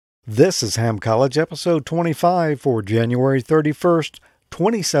This is Ham College episode 25 for January 31st,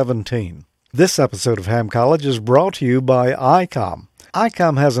 2017. This episode of Ham College is brought to you by ICOM.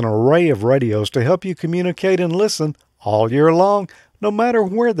 ICOM has an array of radios to help you communicate and listen all year long, no matter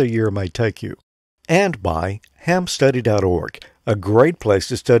where the year may take you. And by hamstudy.org, a great place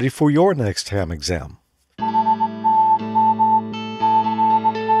to study for your next ham exam.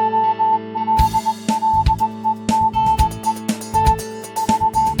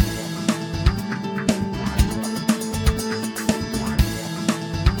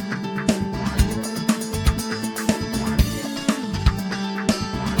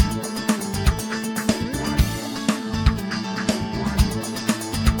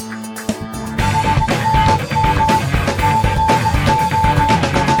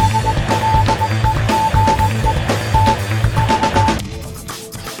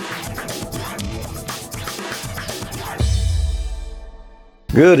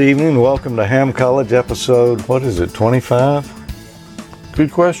 Good evening. Welcome to Ham College episode, 25?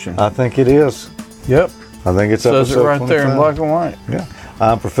 Good question. I think it is. Yep. I think it's Says episode it right 25. there in black and white. Yeah.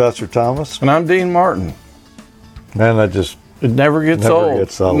 I'm Professor Thomas. And I'm Dean Martin. Man, it never gets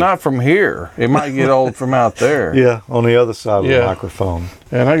old. Not from here. It might get old from out there. Yeah, on the other side of the microphone.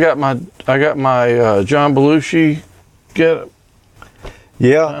 And I got my John Belushi get.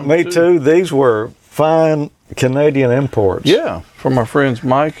 Yeah, me too. These were fine Canadian imports. Yeah, from our friends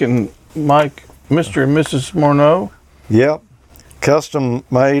Mike, Mr. and Mrs. Morneau. Yep, custom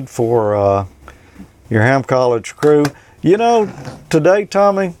made for your Ham College crew. You know, today,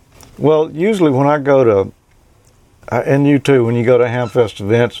 Tommy, well, usually when I go to, and you too, when you go to Hamfest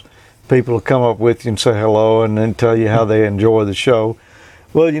events, people will come up with you and say hello and then tell you how they enjoy the show.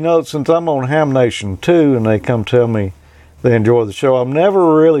 Well, you know, since I'm on Ham Nation 2 and they come tell me they enjoy the show, I'm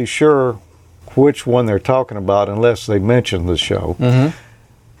never really sure which one they're talking about unless they mention the show. Mm-hmm.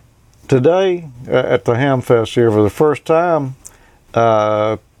 Today at the Hamfest here, for the first time,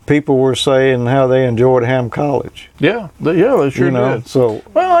 people were saying how they enjoyed Ham College. Yeah, they sure did. So,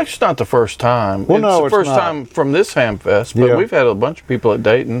 well, it's not the first time. Well, it's the first time from this Hamfest, but we've had a bunch of people at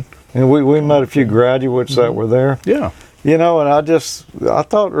Dayton. And we met a few graduates that were there. Yeah. You know, and I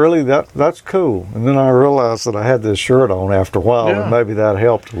thought really that's cool. And then I realized that I had this shirt on after a while, and maybe that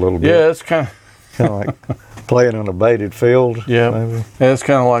helped a little bit. Yeah, it's kind of like playing in a baited field. Yeah, maybe. And it's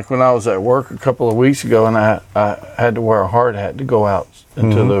kind of like when I was at work a couple of weeks ago, and I had to wear a hard hat to go out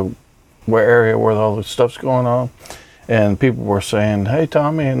into the area where all the stuff's going on, and people were saying, "Hey,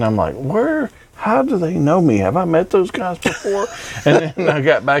 Tommy," and I'm like, "Where? How do they know me? Have I met those guys before?" And then I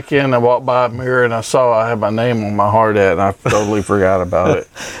got back in, I walked by a mirror, and I saw I had my name on my hard hat, and I totally forgot about it.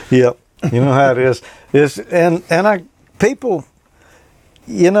 Yep, you know how it is. People,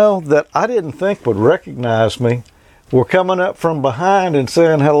 you know, that I didn't think would recognize me were coming up from behind and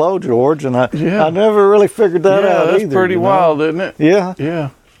saying hello, George, and I never really figured that out either. Yeah, that's pretty wild, isn't it? Yeah.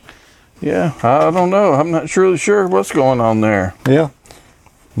 Yeah. I don't know. I'm not really sure what's going on there. Yeah.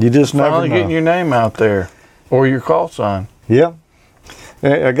 You just never know. Finally getting your name out there, or your call sign. Yeah.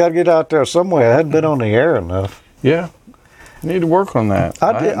 I got to get out there some way. I hadn't been on the air enough. Yeah. Need to work on that.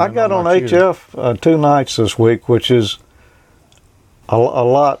 I got on HF 2 nights this week, which is a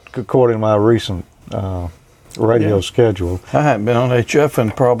lot according to my recent radio schedule. I haven't been on HF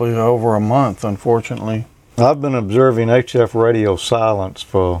in probably over a month, unfortunately. I've been observing HF radio silence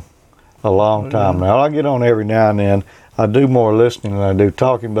for a long time now. I get on every now and then. I do more listening than I do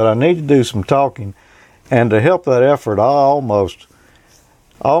talking, but I need to do some talking. And to help that effort, I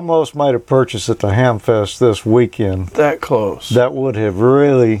almost made a purchase at the Hamfest this weekend. That close. That would have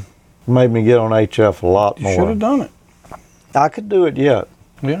really made me get on HF a lot more. You should have done it. I could do it yet.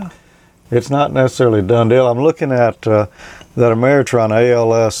 Yeah. It's not necessarily a done deal. I'm looking at that Ameritron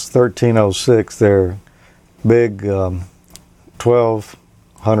ALS 1306, their big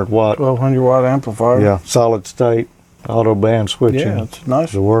 1200 watt. 1200 watt amplifier. Yeah, solid state. Auto band switching. Yeah, it's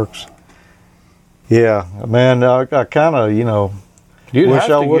nice. It works. Yeah, man, I kind of, wish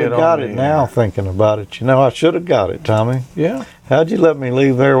I would have got it now thinking about it. I should have got it, Tommy. Yeah. How'd you let me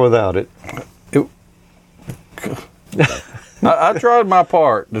leave there without it? I tried my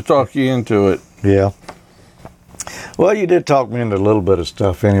part to talk you into it. Yeah. Well, you did talk me into a little bit of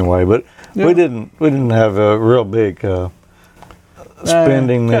stuff anyway, but we didn't have a real big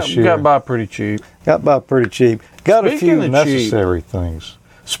spending this year. Got by pretty cheap. Got a few necessary things.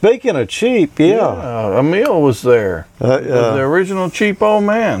 Speaking of cheap, Emil was there. The original cheap old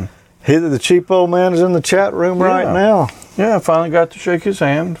man. The cheap old man is in the chat room right now. Yeah, I finally got to shake his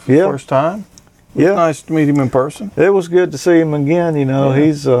hand for the first time. It was nice to meet him in person. It was good to see him again.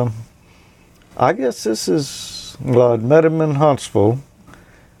 He's, I guess this is, I'd met him in Huntsville.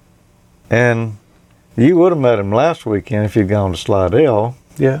 And you would have met him last weekend if you'd gone to Slidell.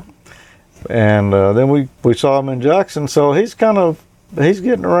 Yeah. And then we saw him in Jackson. So he's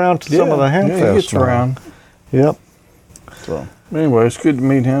getting around to some of the ham he fests gets now. around. Yep. So anyway, it's good to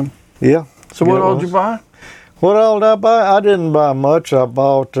meet him. Yeah. So what all did you buy? What all did I buy? I didn't buy much. I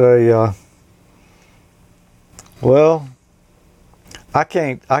bought well, I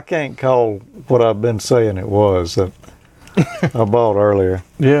can't call what I've been saying it was that I bought earlier.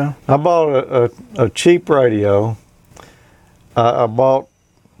 Yeah. I bought a cheap radio. I bought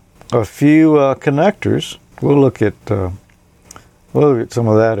a few connectors. We'll look at some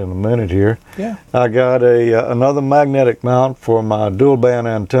of that in a minute here. Yeah. I got another magnetic mount for my dual band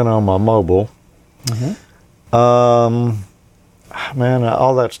antenna on my mobile. Man,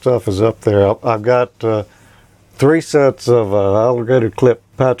 all that stuff is up there. I've got 3 sets of alligator clip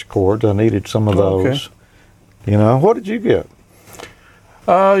patch cords. I needed some of those. Okay. You know, what did you get?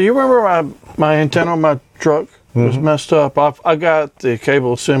 You remember my antenna on my truck was messed up? I got the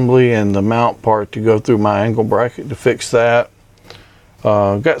cable assembly and the mount part to go through my angle bracket to fix that.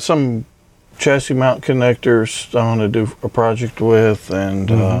 Got some chassis mount connectors I want to do a project with, and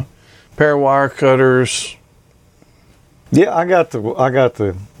pair of wire cutters. Yeah, I got the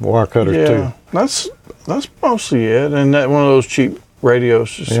wire cutters too. That's mostly it, and that one of those cheap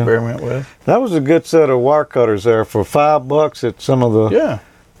radios to experiment with. That was a good set of wire cutters there for $5 at some of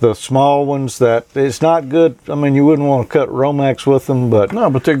the small ones that it's not good. I mean, you wouldn't want to cut Romex with them, but no,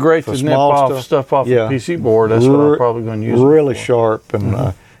 but they're great to nip small off stuff off the PC board. That's what I'm probably going to use. Really it for. sharp,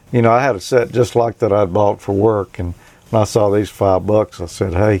 and you know, I had a set just like that I'd bought for work, and when I saw these $5, I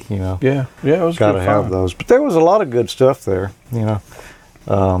said, hey, you know, yeah, it was got to good have fun. those. But there was a lot of good stuff there, you know.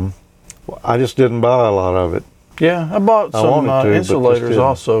 I just didn't buy a lot of it. Yeah, I bought some wanted to, but just insulators didn't.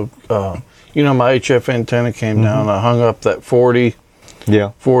 also. You know, my HF antenna came down. I hung up that 40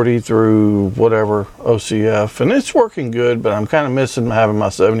 through whatever OCF, and it's working good. But I'm kind of missing having my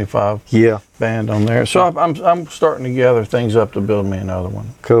 75 band on there. So I'm starting to gather things up to build me another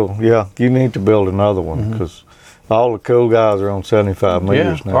one. Cool. Yeah, you need to build another one because all the cool guys are on 75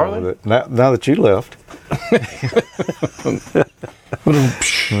 meters now. are with they? it. Now that you left.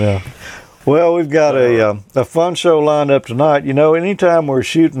 Yeah. Well, we've got a fun show lined up tonight. You know, anytime we're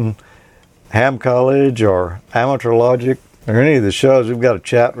shooting Ham College or Amateur Logic or any of the shows, we've got a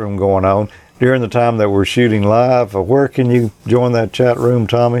chat room going on during the time that we're shooting live. Where can you join that chat room,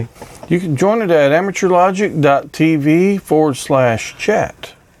 Tommy? You can join it at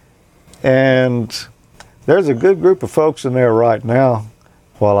amateurlogic.tv/chat. And there's a good group of folks in there right now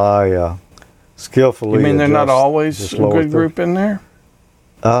while I skillfully You mean they're not adjust always this a lower good thing. group in there?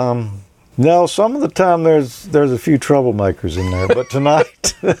 No, some of the time there's a few troublemakers in there, but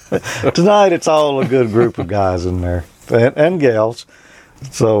tonight it's all a good group of guys in there and gals.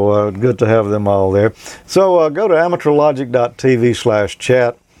 So good to have them all there. So go to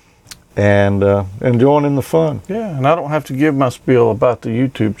amateurlogic.tv/chat and join in the fun. Yeah, and I don't have to give my spiel about the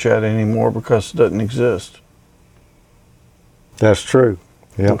YouTube chat anymore because it doesn't exist. That's true.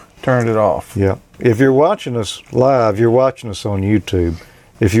 Yeah. Turned it off. Yeah. If you're watching us live, you're watching us on YouTube.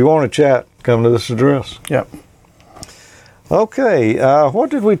 If you want to chat, come to this address. Yep. Okay. What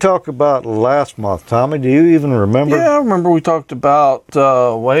did we talk about last month, Tommy? Do you even remember? Yeah, I remember we talked about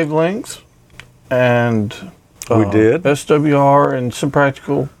wavelengths and We did. SWR and some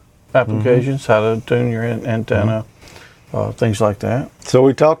practical applications, how to tune your antenna, things like that. So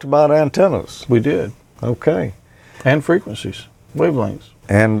we talked about antennas. We did. Okay. And frequencies, wavelengths.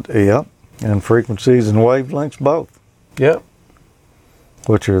 And and frequencies and wavelengths both, Yep.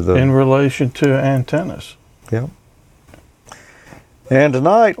 which are the In relation to antennas. Yep. And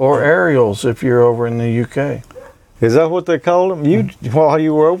tonight, Or aerials if you're over in the UK. is that what they call them? You while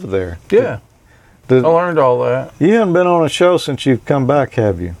you were over there? Yeah. Did- I learned all that. You haven't been on a show since you've come back,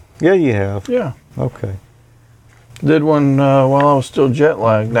 have you? Yeah, you have. Yeah. Okay. Did one while I was still jet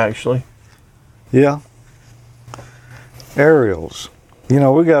lagged, actually. Yeah. Aerials. You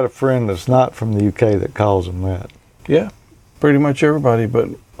know, we got a friend that's not from the UK that calls them that. Yeah. Pretty much everybody but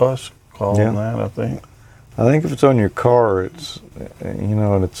us call them that, I think. I think if it's on your car, it's, you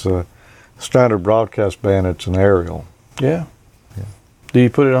know, and it's a standard broadcast band, it's an aerial. Yeah. Do you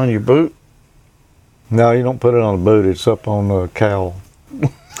put it on your boot? No, you don't put it on the boot. It's up on the cowl.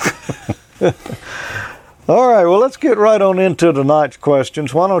 All right, well, let's get right on into tonight's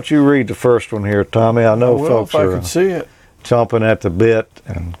questions. Why don't you read the first one here, Tommy? I know folks if I are could see it. chomping at the bit.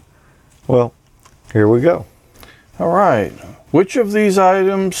 And, well, here we go. All right. Which of these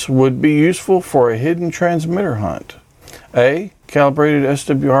items would be useful for a hidden transmitter hunt? A, calibrated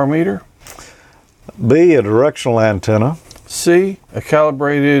SWR meter. B, a directional antenna. C, a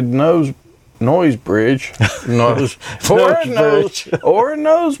calibrated noise bridge. Or a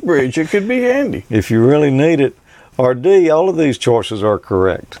nose bridge. It could be handy. If you really need it. Or D, all of these choices are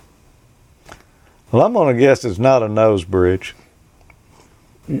correct. Well, I'm going to guess it's not a nose bridge.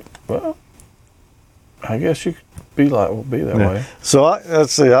 Well, I guess you could be that way. So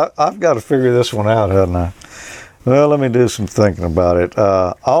let's see. I've got to figure this one out, haven't I? Well, let me do some thinking about it.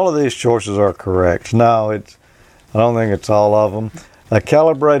 All of these choices are correct. No, I don't think it's all of them. A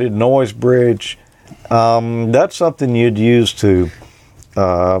calibrated noise bridge, that's something you'd use to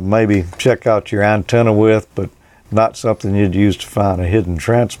maybe check out your antenna with, but not something you'd use to find a hidden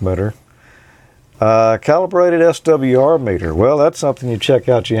transmitter. Calibrated SWR meter, well, that's something you check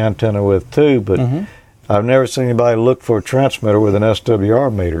out your antenna with too, but I've never seen anybody look for a transmitter with an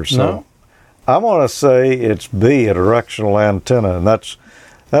SWR meter. So No. I want to say it's B, a directional antenna, and that's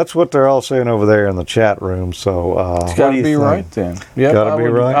what they're all saying over there in the chat room. So It's got to be right then. Yeah, Gotta be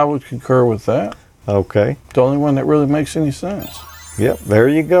right? I would concur with that. Okay. The only one that really makes any sense. Yep, there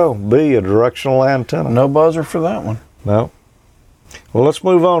you go. B, a directional antenna. No buzzer for that one. No. Well, let's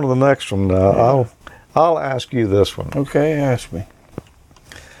move on to the next one. I'll ask you this one. Okay, ask me.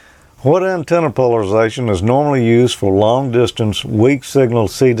 What antenna polarization is normally used for long distance, weak signal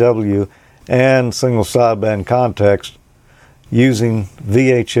CW and single sideband context using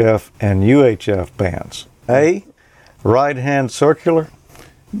VHF and UHF bands? A, right hand circular.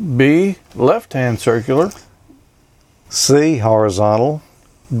 B, left-hand circular. C, horizontal.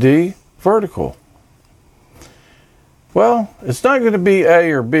 D, vertical. Well, it's not going to be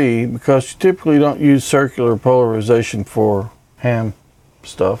A or B because you typically don't use circular polarization for ham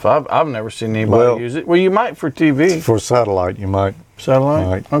stuff. I've never seen anybody use it. Well, you might for TV. For satellite, you might.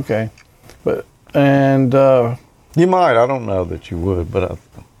 Satellite? Might. Okay. You might. I don't know that you would, but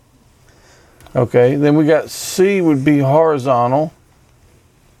okay. Then we got C would be horizontal,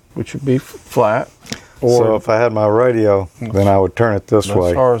 which would be flat. so if I had my radio, then I would turn it this That's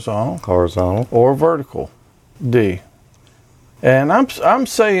way. horizontal. Horizontal. Or vertical. D. And I'm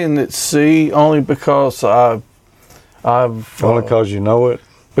saying that C only because I've Only because you know it.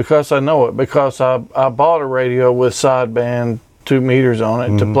 because I know it, because I bought a radio with sideband 2 meters on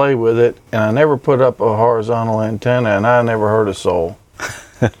it to play with it, and I never put up a horizontal antenna, and I never heard a soul.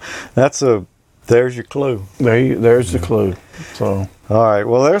 There's your clue. There's the clue. So All right.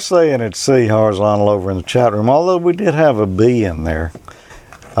 Well, they're saying it's C, horizontal, over in the chat room, although we did have a B in there.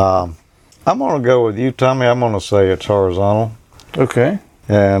 I'm going to go with you, Tommy. I'm going to say it's horizontal. okay.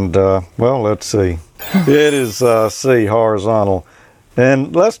 And, well, let's see. It is C, horizontal.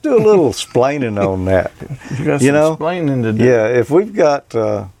 And let's do a little explaining on that. You got You some know, explaining to do. Yeah, if we've got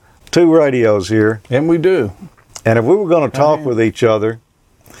 2 radios here, And we do. and if we were going to talk with each other,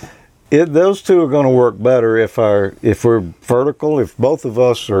 those 2 are going to work better if we're vertical. If both of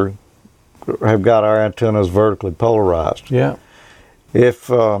us have got our antennas vertically polarized. Yeah. If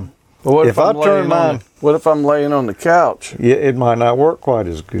But what If I I'm turn laying on mine- what if I'm laying on the couch? it might not work quite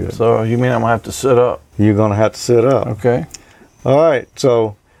as good. So you mean I'm gonna have to sit up? You're going to have to sit up. Okay. All right.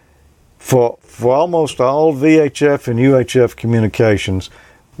 So for almost all VHF and UHF communications,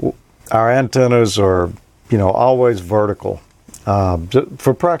 our antennas are always vertical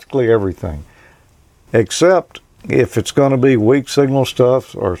for practically everything, except if it's going to be weak signal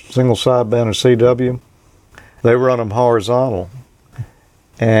stuff or single sideband or CW, they run them horizontal.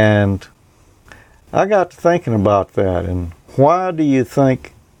 And I got to thinking about that, and why do you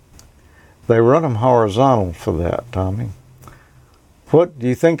think they run them horizontal for that, Tommy? What do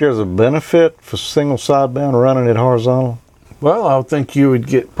you think there's a benefit for single sideband running it horizontal? Well, I would think you would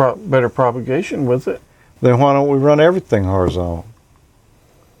get better propagation with it Then why don't we run everything horizontal?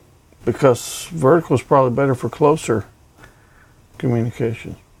 because vertical is probably better for closer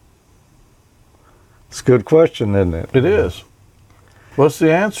communication. It's a good question, isn't it? It is. What's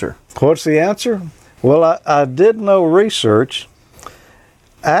the answer? What's the answer? Well, I did no research.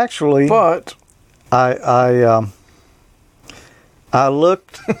 Actually, But I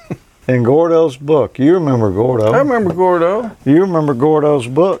looked in Gordo's book. You remember Gordo? I remember Gordo, You remember Gordo's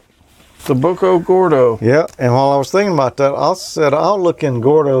book? the book of Gordo. Yeah. And while I was thinking about that, I said I'll look in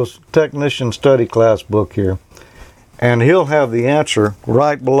Gordo's technician study class book here, and he'll have the answer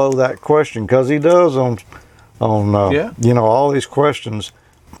right below that question because he does on Yeah. all these questions.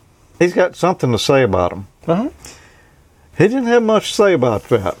 He's got something to say about them. Uh-huh. He didn't have much to say about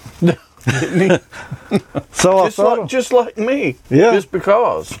that. So I thought, Just like me. Yeah. Just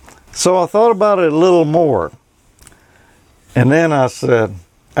because. so I thought about it a little more, and then I said,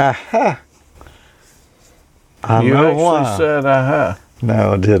 "Aha! I You know actually why." said, aha.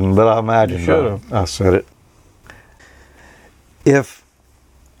 No, I didn't, but I imagined You should've. I said it. if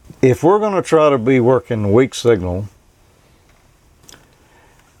we're going to try to be working weak signal,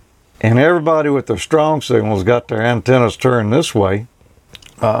 and everybody with their strong signals got their antennas turned this way,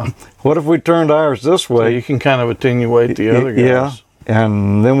 what if we turned ours this So way? you can kind of attenuate the other guys. Yeah,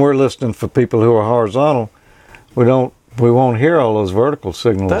 and then we're listening for people who are horizontal. We won't hear all those vertical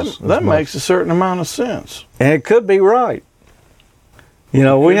signals. That as much. makes a certain amount of sense. And it could be right. You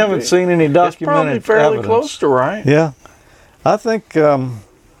know, we Could haven't be. seen any It's probably documented fairly evidence. close to right. Yeah, I think.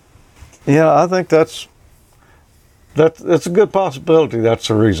 I think that's a good possibility. That's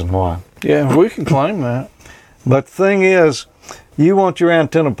the reason why. Yeah, we can claim that. But the thing is, you want your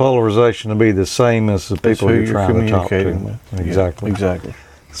antenna polarization to be the same as the That's people who you're you're trying to talk to. communicating with. Exactly. Yeah, exactly.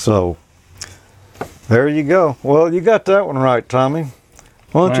 So there you go. Well, you got that one right, Tommy.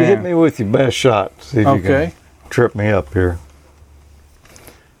 Why don't you hit Man. me with your best shot? See if you Okay. can trip me up here.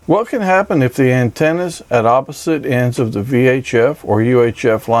 What can happen if the antennas at opposite ends of the VHF or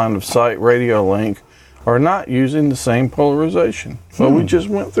UHF line of sight radio link are not using the same polarization? Well, we just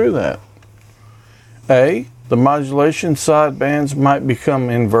went through that. A, the modulation sidebands might become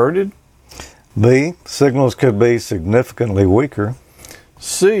inverted. B, signals could be significantly weaker.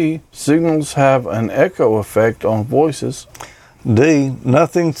 C, signals have an echo effect on voices. D,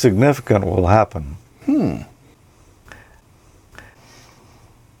 nothing significant will happen.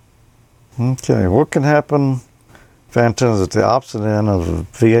 Okay, what can happen if antennas at the opposite end of a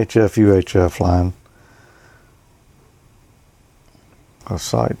VHF, UHF line a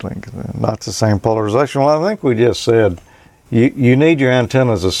side link, not the same polarization? Well, I think we just said you need your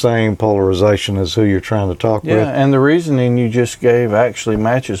antennas the same polarization as who you're trying to talk Yeah, with. and the reasoning you just gave actually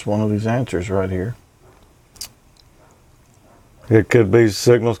matches one of these answers right here. It could be,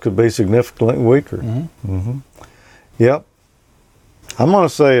 signals could be significantly weaker. Mm-hmm. Yep. I'm going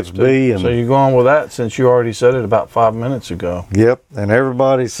to say it's B. And So you're going with that since you already said it about 5 minutes ago. yep, and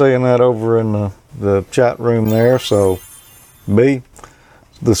everybody's saying that over in the chat room there. So B,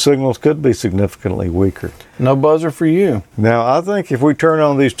 the signals could be significantly weaker. No buzzer for you. Now, I think if we turn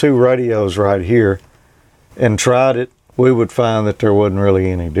on these two radios right here and tried it, we would find that there wasn't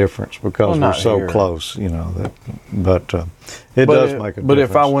really any difference because Well, we're not so here. close, you know. But it does make a difference. But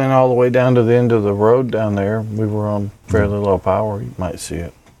if I went all the way down to the end of the road down there, we were on fairly low power, you might see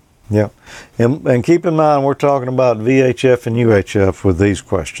it. Yeah, and keep in mind we're talking about VHF and UHF with these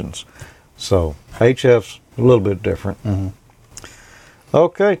questions. So HF's a little bit different. Mm-hmm.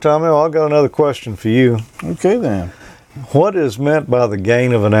 Okay, Tommy, well, I've got another question for you. Okay then. What is meant by the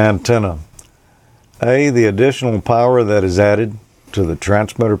gain of an antenna? A, the additional power that is added to the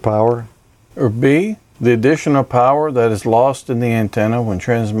transmitter power. Or B, the additional power that is lost in the antenna when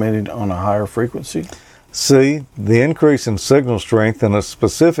transmitted on a higher frequency. C, the increase in signal strength in a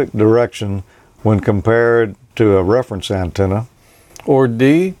specific direction when compared to a reference antenna. Or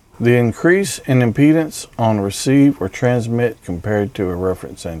D, the increase in impedance on receive or transmit compared to a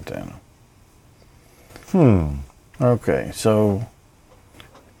reference antenna. Okay, so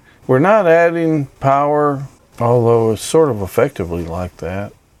we're not adding power, although it's sort of effectively like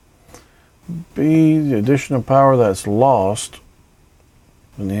that. B, the additional power that's lost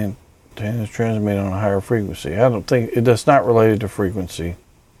when the antenna is transmitted on a higher frequency. I don't think that's not related to frequency.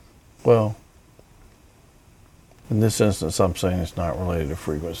 Well, in this instance, I'm saying it's not related to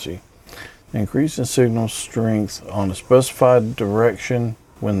frequency. Increase in signal strength on a specified direction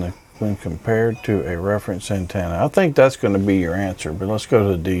when compared to a reference antenna. I think that's going to be your answer, but let's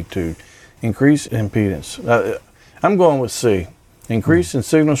go to the D2. Increase impedance. I'm going with C. Increase in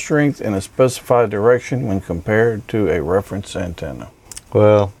signal strength in a specified direction when compared to a reference antenna.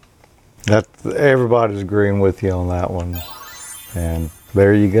 Well, that everybody's agreeing with you on that one. And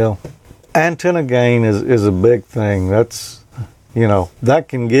there you go. Antenna gain is a big thing. That's, you know, that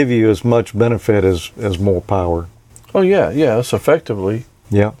can give you as much benefit as more power. Oh yeah, it's effectively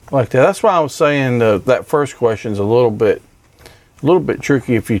Yeah. like that. That's why I was saying that first question is a little bit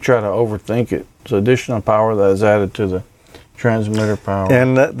tricky if you try to overthink it. It's additional power that is added to the transmitter power.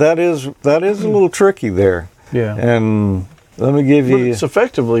 And that is a little tricky there. Yeah. And let me give But you. it's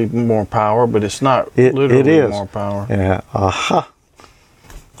effectively more power, but it's not It literally is. more power. Yeah. Aha.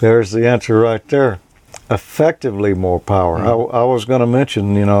 There's the answer right there. Effectively more power. I was going to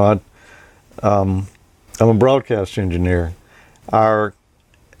mention, you know, I'm a broadcast engineer. Our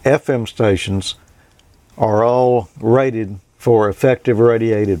FM stations are all rated for effective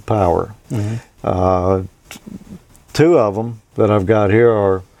radiated power. Two of them that I've got here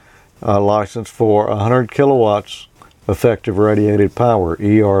are licensed for 100 kilowatts effective radiated power,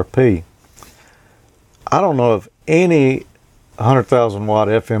 ERP. I don't know of any 100,000 watt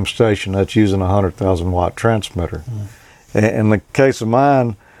FM station that's using a 100,000 watt transmitter. In the case of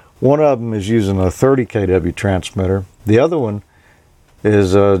mine, one of them is using a 30 kW transmitter. The other one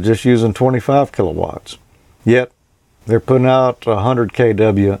is just using 25 kilowatts. Yet they're putting out 100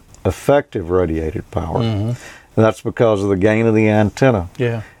 kW effective radiated power. And that's because of the gain of the antenna.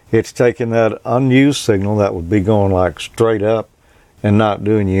 Yeah. It's taking that unused signal that would be going like straight up and not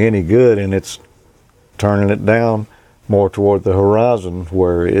doing you any good, and it's turning it down more toward the horizon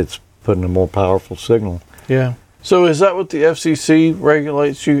where it's putting a more powerful signal. Yeah. So is that what the FCC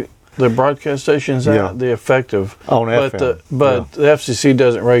regulates you, the broadcast stations at? Yeah. The effective. On But FM. the FCC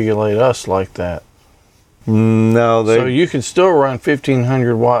doesn't regulate us like that. No, So you can still run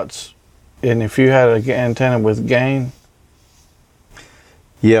 1,500 watts, and if you had an antenna with gain,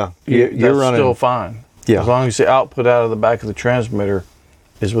 you're that's running still fine. Yeah. As long as the output out of the back of the transmitter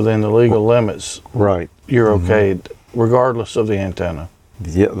is within the legal limits, right. you're okay, regardless of the antenna.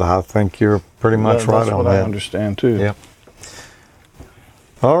 Yeah, I think you're pretty much right That's on what that. I understand too. Yep.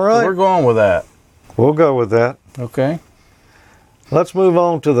 All right, We're going with that. we'll go with that. Okay. Let's move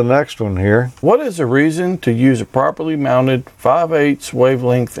on to the next one here. What is the reason to use a properly mounted 5/8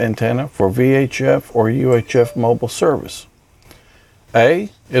 wavelength antenna for VHF or UHF mobile service? A.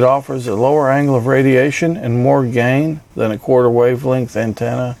 It offers a lower angle of radiation and more gain than a quarter wavelength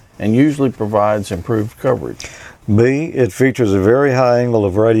antenna and usually provides improved coverage. B, it features a very high angle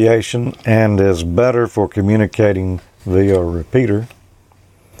of radiation and is better for communicating via a repeater.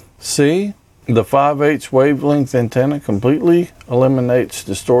 C. The 5/8 wavelength antenna completely eliminates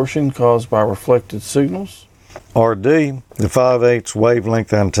distortion caused by reflected signals. Or D, the 5/8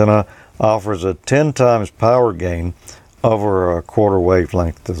 wavelength antenna offers a 10 times power gain over a quarter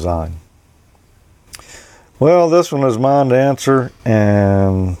wavelength design. Well, this one is mine to answer,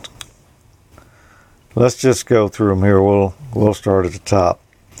 and let's just go through them here. We'll start at the top.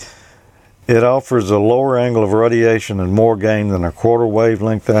 It offers a lower angle of radiation and more gain than a quarter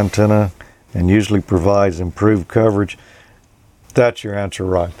wavelength antenna and usually provides improved coverage. That's your answer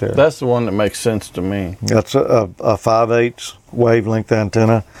right there. That's the one that makes sense to me. That's a 5/8 wavelength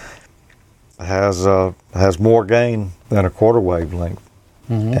antenna. Has more gain than a quarter wavelength,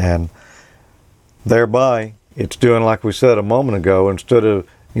 and thereby it's doing like we said a moment ago. Instead of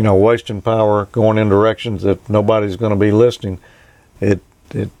wasting power going in directions that nobody's going to be listening, it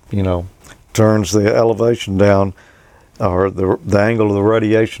turns the elevation down or the angle of the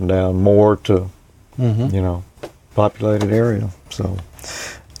radiation down more to populated area. So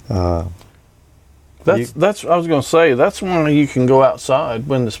That's I was going to say, that's one you can go outside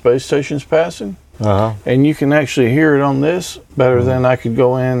when the space station's passing, and you can actually hear it on this better than I could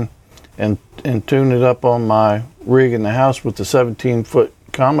go in and tune it up on my rig in the house with the 17-foot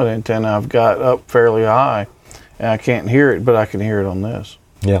Comet antenna I've got up fairly high, and I can't hear it, but I can hear it on this.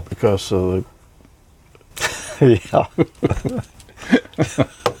 Yeah. Because of yeah.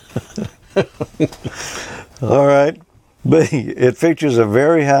 All right. B, it features a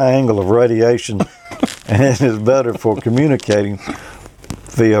very high angle of radiation and is better for communicating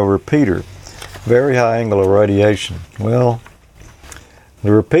via repeater. Very high angle of radiation. Well,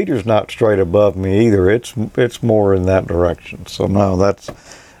 the repeater's not straight above me either. It's more in that direction. So no,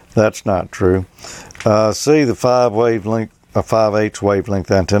 that's not true. C, the 5/8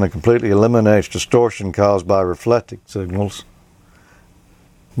 wavelength antenna completely eliminates distortion caused by reflected signals.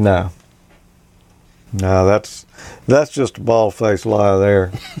 No, that's just a bald-faced lie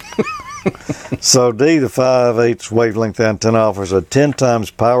there. So D, the 5/8 wavelength antenna offers a 10 times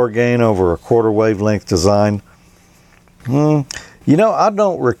power gain over a quarter wavelength design. I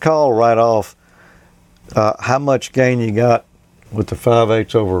don't recall right off how much gain you got with the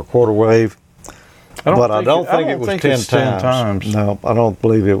 5/8 over a quarter wave. I don't think it was 10 times. No, I don't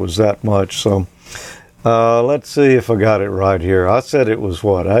believe it was that much. So let's see if I got it right here. I said it was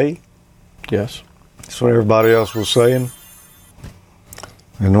what, A? Yes. That's what everybody else was saying.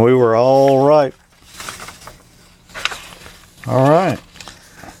 And we were all right. All right.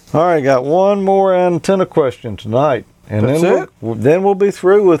 All right, got one more antenna question tonight. And That's then we'll be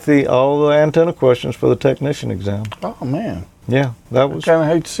through with all the antenna questions for the technician exam. Oh man. Yeah, that was. I kind of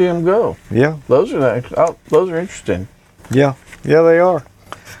hate to see them go. Yeah. Those are interesting. Yeah, they are.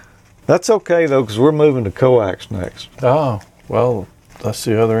 That's okay though, because we're moving to coax next. Oh, well, that's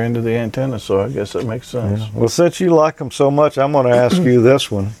the other end of the antenna, so I guess that makes sense. Yeah. Well, since you like them so much, I'm going to ask you this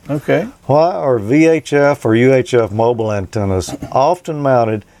one. Okay. Why are VHF or UHF mobile antennas often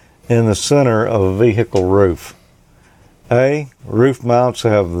mounted in the center of a vehicle roof? A, roof mounts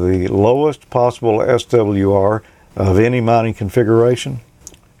have the lowest possible SWR of any mounting configuration.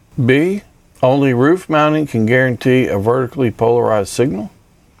 B, only roof mounting can guarantee a vertically polarized signal.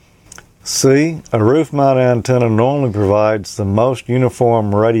 C, a roof mount antenna normally provides the most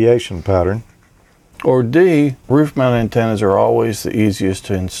uniform radiation pattern. Or D, roof mount antennas are always the easiest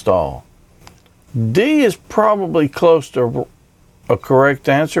to install. D is probably close to a correct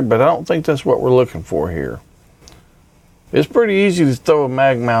answer, but I don't think that's what we're looking for here. It's pretty easy to throw a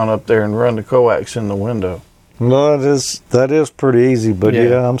mag mount up there and run the coax in the window. No, that is pretty easy, but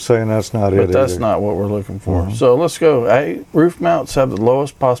yeah, I'm saying that's not it. But that's either. not what we're looking for. So let's go. A, roof mounts have the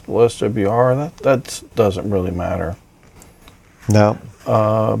lowest possible SWR. That doesn't really matter. No.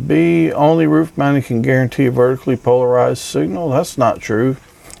 B, only roof mounting can guarantee a vertically polarized signal. That's not true.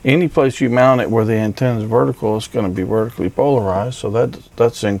 Any place you mount it where the antenna is vertical, it's going to be vertically polarized. So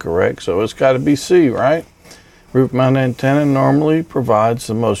that's incorrect. So it's got to be C, right? Roof mount antenna normally provides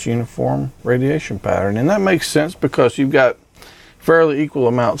the most uniform radiation pattern. And that makes sense because you've got fairly equal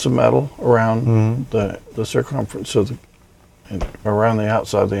amounts of metal around the circumference of around the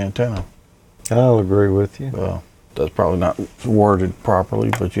outside of the antenna. I'll agree with you. Well, that's probably not worded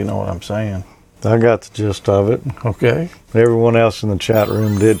properly, but you know what I'm saying. I got the gist of it. Okay. Everyone else in the chat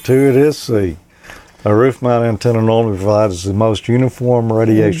room did too. It is C. A roof mount antenna normally provides the most uniform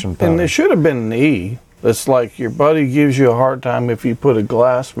radiation pattern. And there should have been an E. It's like your buddy gives you a hard time if you put a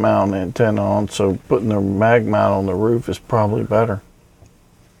glass mount antenna on, so putting the mag mount on the roof is probably better.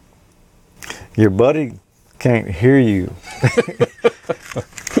 Your buddy can't hear you.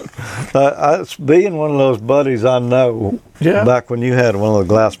 Being one of those buddies I know, back when you had one of the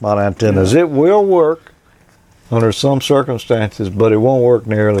glass mount antennas, it will work under some circumstances, but it won't work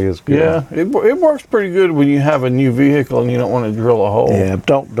nearly as good. Yeah, it works pretty good when you have a new vehicle and you don't want to drill a hole. Yeah,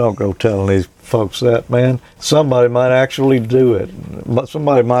 don't go telling these folks that, man. Somebody might actually do it.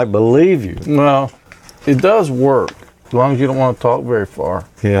 Somebody might believe you. Well, it does work, as long as you don't want to talk very far.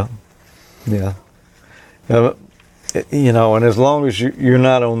 Yeah. You know, and as long as you're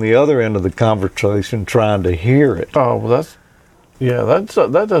not on the other end of the conversation trying to hear it. Oh, well,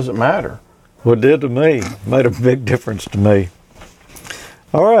 that doesn't matter. What it did to me made a big difference to me.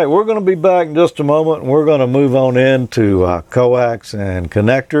 All right, we're going to be back in just a moment, and we're going to move on into coax and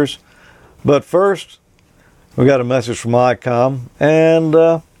connectors. But first, we got a message from ICOM, and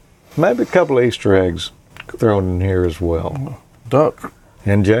maybe a couple of Easter eggs thrown in here as well. Duck.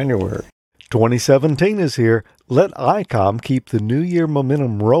 In January. 2017 is here. Let ICOM keep the new year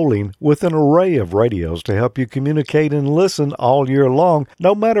momentum rolling with an array of radios to help you communicate and listen all year long,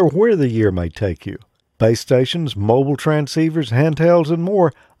 no matter where the year may take you. Base stations, mobile transceivers, handhelds, and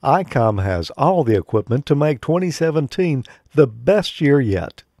more, ICOM has all the equipment to make 2017 the best year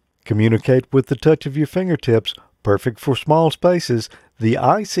yet. Communicate with the touch of your fingertips, perfect for small spaces. The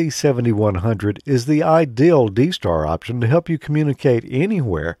IC7100 is the ideal D-Star option to help you communicate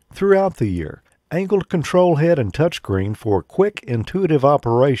anywhere throughout the year. Angled control head and touchscreen for quick, intuitive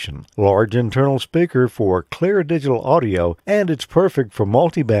operation. Large internal speaker for clear digital audio, and it's perfect for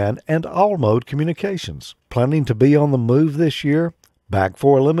multiband and all-mode communications. Planning to be on the move this year? Back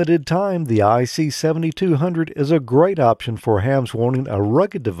for a limited time, the IC7200 is a great option for hams wanting a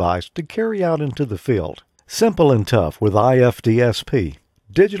rugged device to carry out into the field. Simple and tough with IFDSP,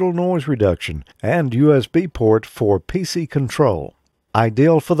 digital noise reduction, and USB port for PC control.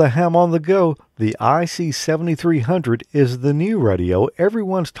 Ideal for the ham on the go, the IC7300 is the new radio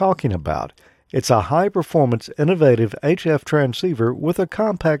everyone's talking about. It's a high-performance, innovative HF transceiver with a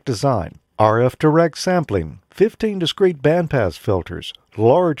compact design. RF direct sampling, 15 discrete bandpass filters,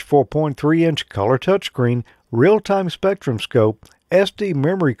 large 4.3-inch color touchscreen, real-time spectrum scope, SD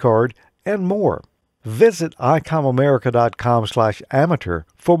memory card, and more. Visit ICOMAmerica.com/amateur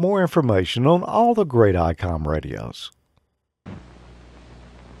for more information on all the great ICOM radios.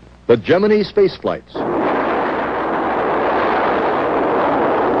 The Gemini space flights. The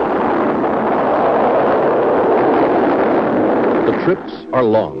trips are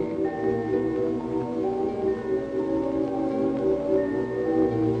long.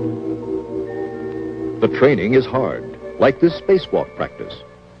 The training is hard, like this spacewalk practice.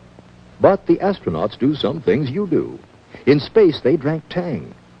 But the astronauts do some things you do. In space, they drank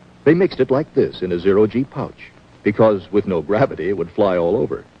Tang. They mixed it like this in a zero-G pouch, because with no gravity, it would fly all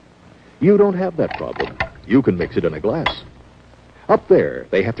over. You don't have that problem. You can mix it in a glass. Up there,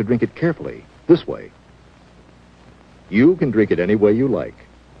 they have to drink it carefully, this way. You can drink it any way you like.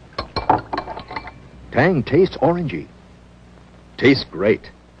 Tang tastes orangey. Tastes great.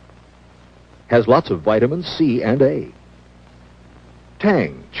 Has lots of vitamins C and A.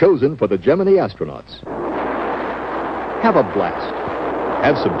 Tang, chosen for the Gemini astronauts. Have a blast.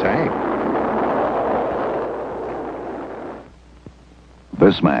 Have some Tang.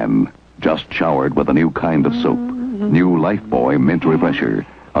 This man just showered with a new kind of soap. New Lifebuoy Mint Refresher.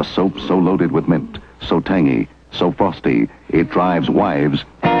 A soap so loaded with mint, so tangy, so frosty, it drives wives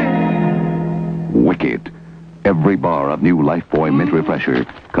wicked. Every bar of new Lifebuoy Mint Refresher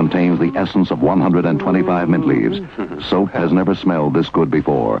contains the essence of 125 mint leaves. Soap has never smelled this good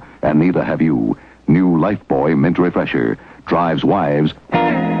before, and neither have you. New Lifebuoy Mint Refresher drives wives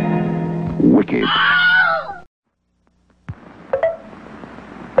wicked.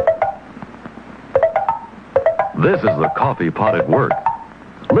 This is the coffee pot at work.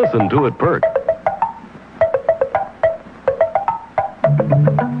 Listen to it perk.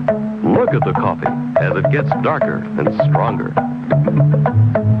 Look at the coffee as it gets darker and stronger.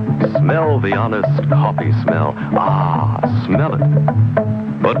 Smell the honest coffee smell. Ah, smell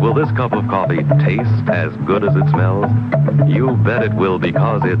it. But will this cup of coffee taste as good as it smells? You bet it will,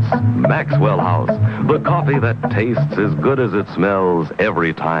 because it's Maxwell House, the coffee that tastes as good as it smells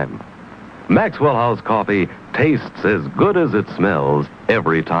every time. Maxwell House coffee tastes as good as it smells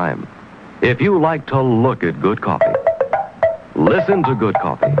every time. If you like to look at good coffee, listen to good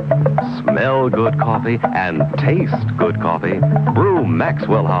coffee, smell good coffee, and taste good coffee, brew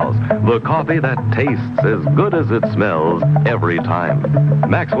Maxwell House, the coffee that tastes as good as it smells every time.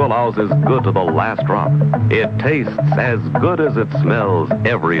 Maxwell House is good to the last drop. It tastes as good as it smells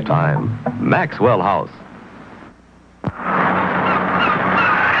every time. Maxwell House.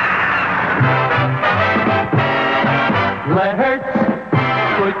 Let Hertz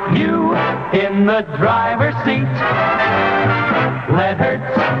put you in the driver's seat. Let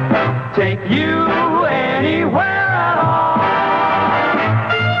Hertz take you anywhere at all.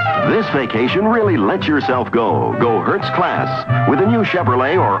 This vacation, really let yourself go. Go Hertz Class. With a new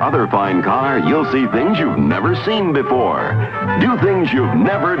Chevrolet or other fine car, you'll see things you've never seen before. Do things you've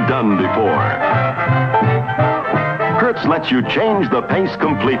never done before. Hertz lets you change the pace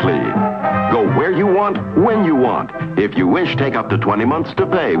completely. Go where you want, when you want. If you wish, take up to 20 months to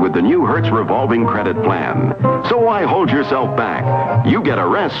pay with the new Hertz revolving credit plan. So why hold yourself back? You get a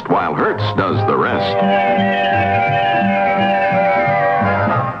rest while Hertz does the rest.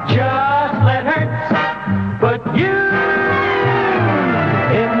 Just let Hertz put you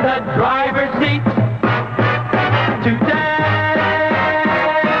in the driver's seat today.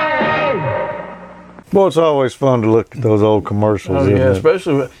 Well, it's always fun to look at those old commercials. Oh, isn't yeah, it?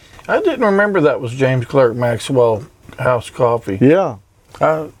 especially. I didn't remember that was James Clerk Maxwell House Coffee. Yeah,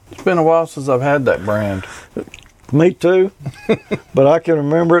 It's been a while since I've had that brand. me too. But I can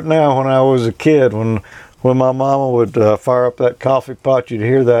remember it now when I was a kid, when my mama would fire up that coffee pot, you'd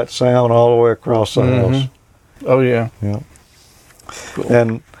hear that sound all the way across the house. Oh, yeah. Yeah.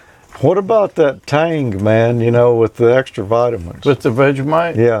 And what about that Tang, man, with the extra vitamins? With the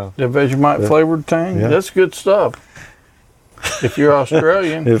Vegemite? Yeah. The Vegemite flavored Tang? Yeah. That's good stuff. If you're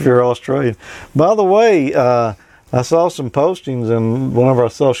Australian. If you're Australian. By the way, I saw some postings in one of our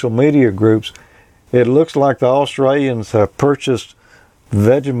social media groups. It looks like the Australians have purchased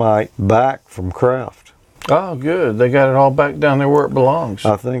Vegemite back from Kraft. Oh, good. They got it all back down there where it belongs.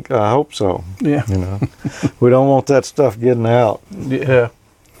 I hope so. Yeah. We don't want that stuff getting out. Yeah.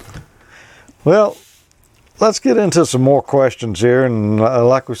 Well, let's get into some more questions here. And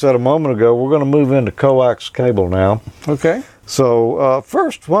like we said a moment ago, we're going to move into coax cable now. Okay. So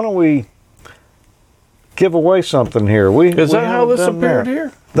first, why don't we give away something here? Is that how this appeared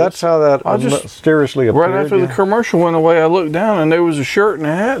here? That's how that I just- mysteriously appeared. Right after the commercial went away, I looked down and there was a shirt and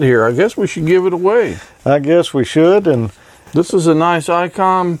a hat here. I guess we should give it away. I guess we should. And This is a nice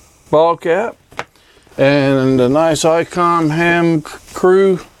Icom ball cap and a nice Icom Ham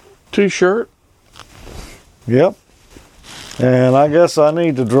Crew t-shirt. yep. And I guess I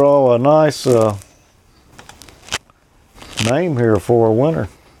need to draw a nice name here for a winner.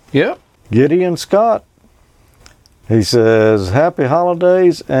 Yep. Gideon Scott. He says, happy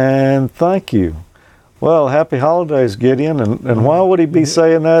holidays and thank you. Well, happy holidays, Gideon. And why would he be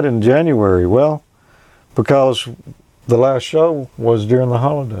saying that in January? Well, because the last show was during the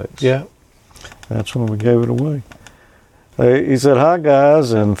holidays. Yeah. That's when we gave it away. He said, hi,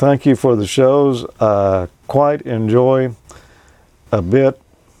 guys, and thank you for the shows. Quite enjoy a bit.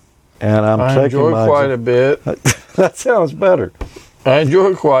 And I'm I taking enjoy my... quite a bit. That sounds better. I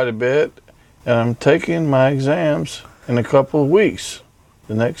enjoy quite a bit, and I'm taking my exams in a couple of weeks.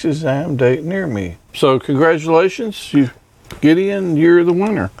 The next exam date near me. So congratulations, Gideon, you're the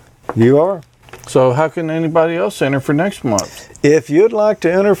winner. You are. So how can anybody else enter for next month? If you'd like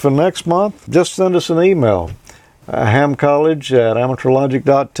to enter for next month, just send us an email.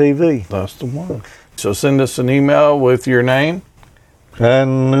 hamcollege@amateurlogic.tv. That's the one. So send us an email with your name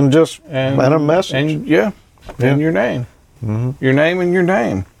And just and a message. and Yeah. your name. Mm-hmm. Your name and your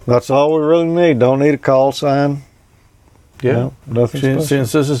name. That's all we really need. Don't need a call sign. Yeah. No, nothing special.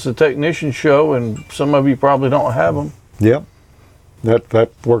 Since this is a technician show and some of you probably don't have them. Yep. That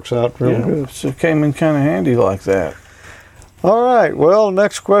works out real good. So it came in kind of handy like that. All right. Well,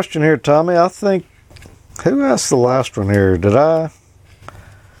 next question here, Tommy. I think, who asked the last one here? Did I?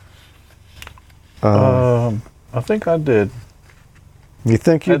 I think I did. You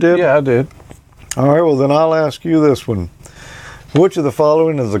think you did? Yeah, I did. All right. Well, then I'll ask you this one. Which of the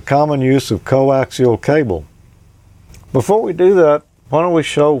following is a common use of coaxial cable? Before we do that, why don't we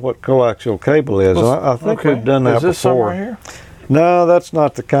show what coaxial cable is? I think we've done that Is this some before. right here? No, that's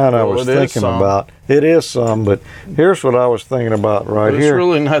not the kind I Well, was it is thinking some. about. It is some, but here's what I was thinking about right It's here.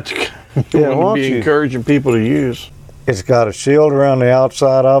 really not the kind you Yeah, want why to be don't you- encouraging people to use. It's got a shield around the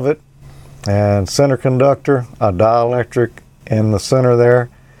outside of it, and center conductor, a dielectric in the center there,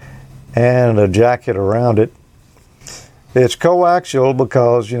 and a jacket around it. It's coaxial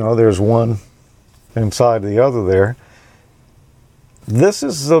because, there's one inside the other there. This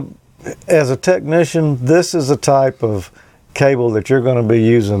is as a technician, this is a type of cable that you're going to be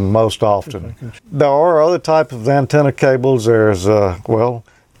using most often. There are other types of antenna cables. There's,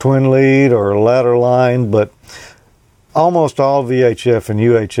 twin lead or ladder line, but almost all VHF and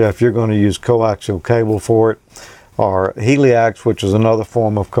UHF, you're going to use coaxial cable for it, or Heliax, which is another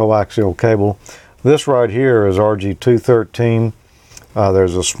form of coaxial cable. This right here is RG213.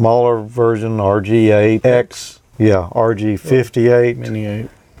 There's a smaller version, RG8X. Yeah, RG58. Mini 8.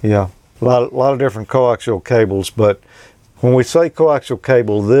 Yeah, a lot of different coaxial cables, but when we say coaxial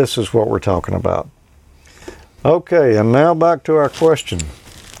cable, this is what we're talking about. Okay, and now back to our question.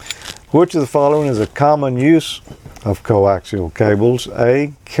 Which of the following is a common use of coaxial cables?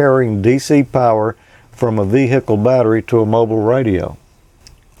 A, carrying DC power from a vehicle battery to a mobile radio.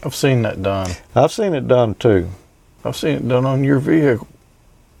 I've seen that done. I've seen it done too. I've seen it done on your vehicle.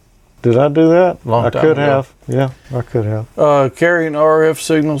 Did I do that? Long I time could ago. have. Yeah, I could have. Carrying RF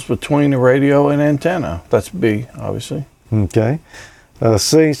signals between the radio and antenna. That's B, obviously. Okay.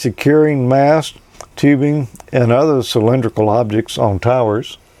 C, securing mast, tubing, and other cylindrical objects on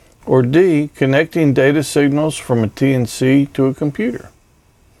towers. Or D, connecting data signals from a TNC to a computer.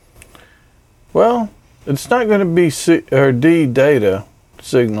 Well, it's not going to be C or D, data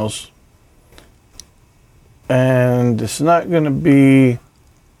signals, and it's not going to be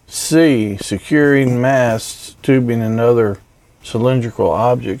C, securing masts, tubing, and other cylindrical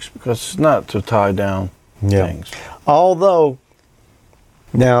objects, because it's not to tie down things. Although,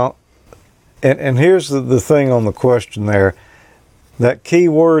 now, and here's the thing on the question there. That key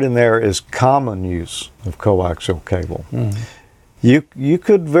word in there is common use of coaxial cable. Mm-hmm. You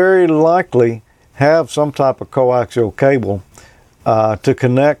could very likely have some type of coaxial cable to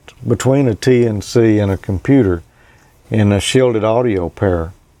connect between a TNC and a computer in a shielded audio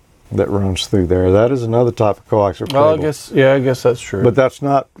pair that runs through there. That is another type of coaxial cable. Well, I guess that's true. But that's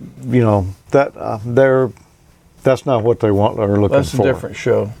not, that's not what they want or looking That's for. a different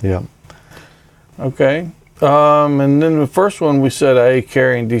show. Yeah. Okay. And then the first one we said A,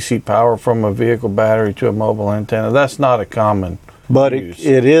 carrying DC power from a vehicle battery to a mobile antenna. That's not a common But use.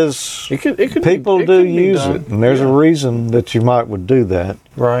 it is. It could People be, it do could be use done. it, and there's a reason that you would do that.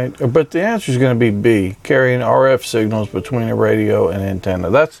 Right. But the answer is going to be B, carrying RF signals between a radio and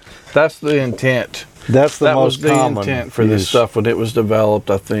antenna. That's the intent. That's the That most was the common intent for this use. stuff when it was developed,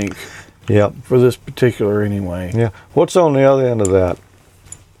 I think, Yep. for this particular anyway. Yeah. What's on the other end of that?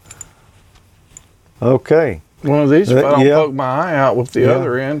 Okay. One of these, if I don't Yeah. poke my eye out with the Yeah.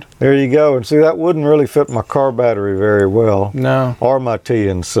 other end. There you go. And see, that wouldn't really fit my car battery very well, No, or my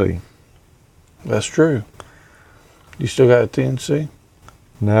TNC. that's true. You still got a TNC?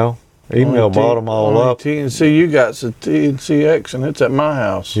 No. Email Only bought them all only up. TNC you got's a TNCX, and it's at my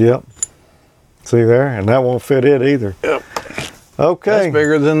house. Yep. See there? And that won't fit it either. Yep. Okay. That's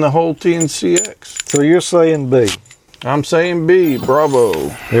bigger than the whole TNCX. So you're saying B. I'm saying B.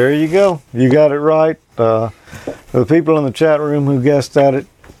 Bravo. There you go. You got it right. The people in the chat room who guessed at it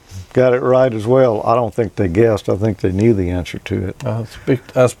got it right as well. I don't think they guessed. I think they knew the answer to it. I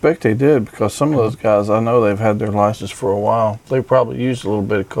expect they did, because some of those guys, I know they've had their license for a while. They probably used a little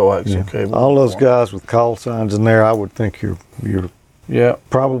bit of coaxial cable. All those before. guys with call signs in there, I would think you're Yeah,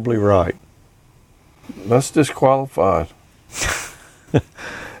 probably right. that's disqualified.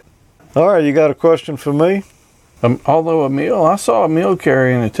 All right, you got a question for me? Although I saw Emil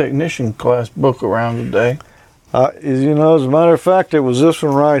carrying a technician class book around today. As a matter of fact, it was this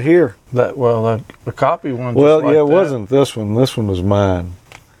one right here. The copy one. Well, just like yeah, it that. wasn't this one. This one was mine.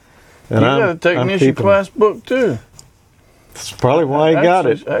 You got a technician keeping it. class book too. That's probably why he got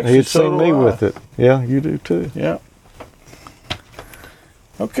it. Actually, He'd so seen do me I. with it. Yeah, you do too. Yeah.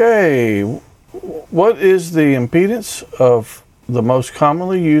 Okay. What is the impedance of the most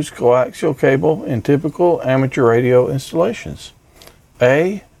commonly used coaxial cable in typical amateur radio installations?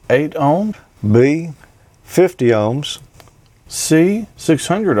 A, 8 ohms. B, 50 ohms. C,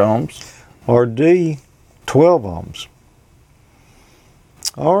 600 ohms. Or D, 12 ohms.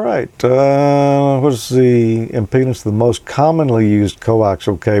 All right. What is the impedance of the most commonly used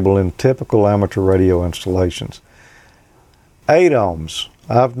coaxial cable in typical amateur radio installations? 8 ohms.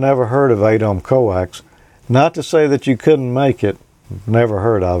 I've never heard of 8 ohm coax. Not to say that you couldn't make it. Never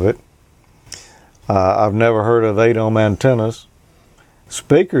heard of it. I've never heard of 8 ohm antennas.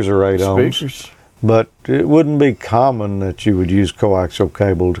 Speakers are 8 ohms. Speakers. But it wouldn't be common that you would use coaxial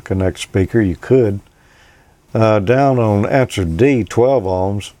cable to connect speaker. You could. Down on answer D, 12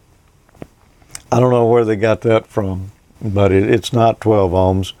 ohms. I don't know where they got that from, but it's not 12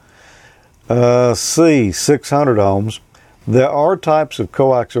 ohms. C, 600 ohms. There are types of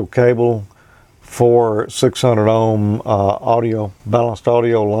coaxial cable for 600 ohm balanced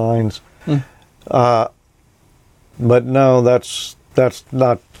audio lines. But no,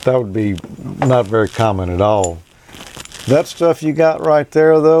 that would be not very common at all. That stuff you got right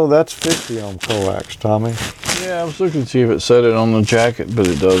there, though, that's 50 ohm coax, Tommy. Yeah, I was looking to see if it said it on the jacket, but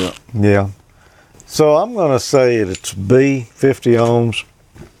it doesn't. Yeah. So I'm going to say it's B, 50 ohms.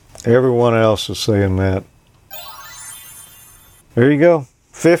 Everyone else is saying that. There you go,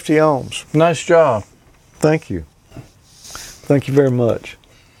 50 ohms. Nice job. Thank you. Thank you very much.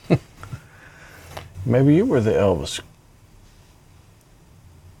 Maybe you were the Elvis.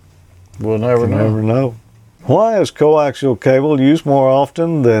 We'll never You know. never know. Why is coaxial cable used more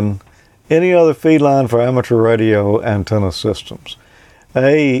often than any other feed line for amateur radio antenna systems?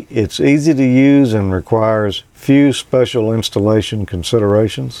 A, it's easy to use and requires few special installation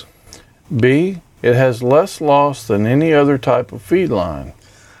considerations. B, it has less loss than any other type of feed line.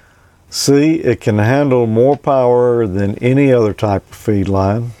 C, it can handle more power than any other type of feed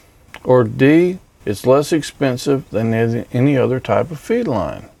line. Or D, it's less expensive than any other type of feed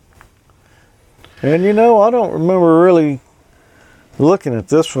line. And you know, I don't remember really looking at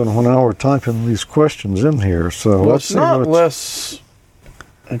this one when I were typing these questions in here. So Well, let's it's see not what's- less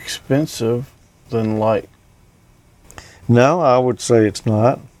expensive than like, No, I would say it's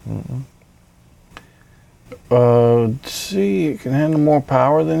not. C, it can handle more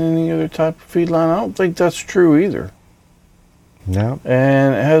power than any other type of feed line. I don't think that's true either. No.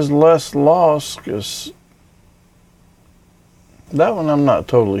 And it has less loss because that one I'm not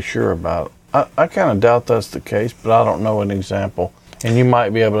totally sure about. I kind of doubt that's the case, but I don't know an example. And you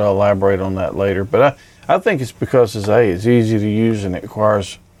might be able to elaborate on that later. But I think it's because it's easy to use and it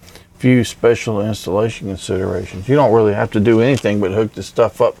requires few special installation considerations. You don't really have to do anything but hook the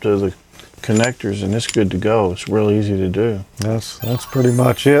stuff up to the connectors and it's good to go. It's real easy to do. That's pretty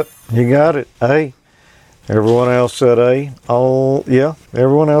much it. You got it. A. Everyone else said A. Oh, yeah.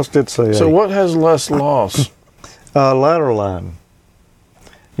 Everyone else did say A. So what has less loss? Ladder line.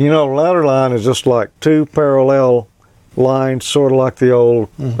 You know, ladder line is just like two parallel lines, sort of like the old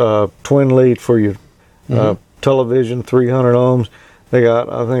twin lead for your television, 300 ohms. They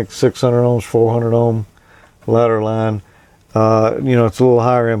got, I think, 600 ohms, 400 ohm ladder line. You know, it's a little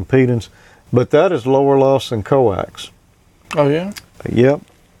higher impedance, but that is lower loss than coax. Oh, yeah? Yep.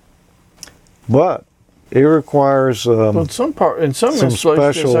 But it requires Well, in some installations,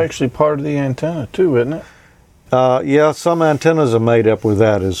 special- it's actually part of the antenna too, isn't it? yeah, some antennas are made up with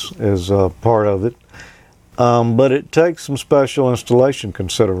that as part of it. But it takes some special installation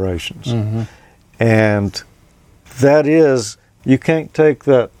considerations. And that is, you can't take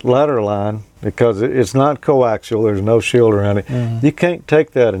that ladder line because it's not coaxial, there's no shield around it. You can't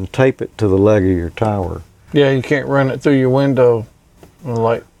take that and tape it to the leg of your tower. Yeah, you can't run it through your window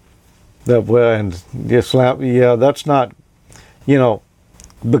like. That way, and you slap, yeah, that's not, you know,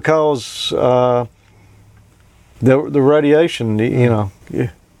 because the radiation, you know,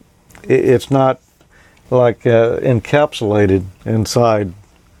 it's not like encapsulated inside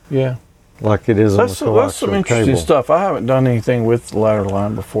Yeah. like it is on the That's coaxial some interesting cable. stuff. I haven't done anything with the ladder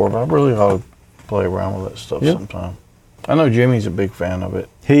line before, but I really ought to play around with that stuff Yeah. sometime. I know Jimmy's a big fan of it.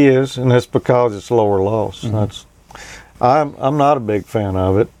 He is, and it's because it's lower loss. That's, I'm not a big fan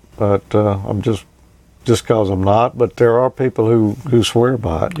of it, but I'm just because I'm not. But there are people who swear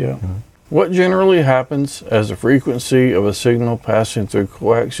by it. Yeah. What generally happens as the frequency of a signal passing through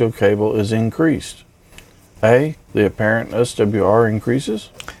coaxial cable is increased? A, the apparent SWR increases.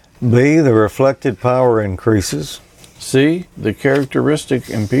 B, the reflected power increases. C, the characteristic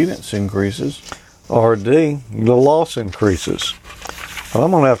impedance increases. Or D, the loss increases. Well,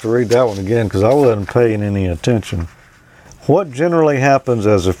 I'm going to have to read that one again because I wasn't paying any attention. What generally happens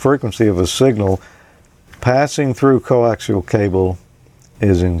as the frequency of a signal passing through coaxial cable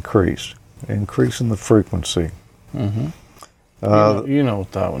is increased, increasing the frequency. You know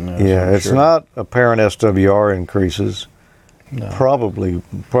what that one is. Yeah, I'm it's sure. not apparent SWR increases. No.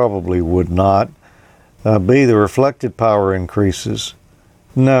 Probably would not. B, the reflected power increases.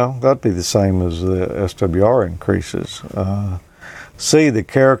 No, that'd be the same as the SWR increases. C, the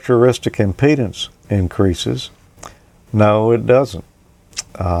characteristic impedance increases. No, it doesn't.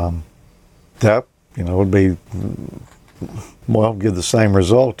 That, would be, well, give the same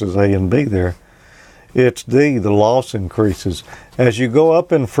result as A and B there. It's D, the loss increases. As you go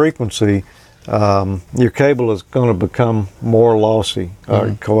up in frequency, your cable is going to become more lossy.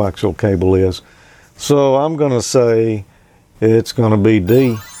 Our coaxial cable is. So I'm going to say it's going to be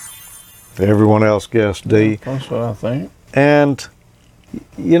D. Everyone else guessed D. That's what I think. And,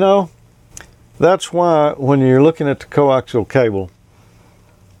 that's why when you're looking at the coaxial cable,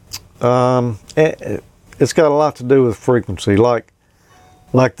 it's got a lot to do with frequency. Like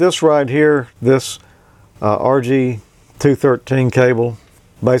this right here, this RG213 cable,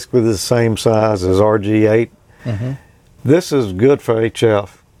 basically the same size as RG8. This is good for HF.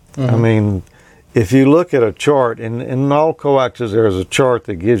 I mean, if you look at a chart, in all coaxes there's a chart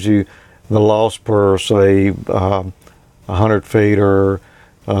that gives you the loss per, say, 100 feet or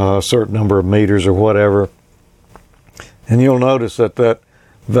a certain number of meters or whatever. And you'll notice that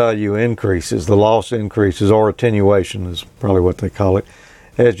value increases, the loss increases, or attenuation is probably what they call it,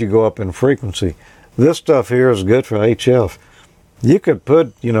 as you go up in frequency. This stuff here is good for HF. You could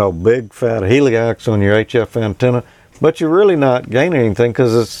put, big fat heliacs on your HF antenna, but you're really not gaining anything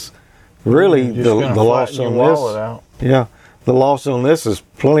because it's really the loss on this. Out. Yeah, the loss on this is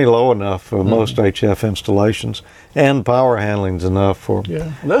plenty low enough for most HF installations, and power handling's enough for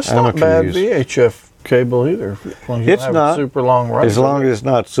That's not amateur bad use. VHF cable either. As long as you It's have not. a super long range. As long as it's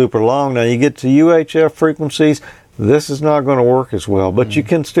not super long. Now you get to UHF frequencies, this is not going to work as well, but you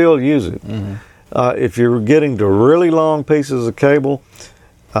can still use it. If you're getting to really long pieces of cable,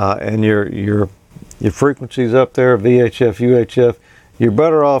 and your frequencies up there, VHF, UHF, you're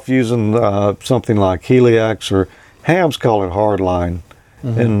better off using something like heliacs, or hams call it hardline.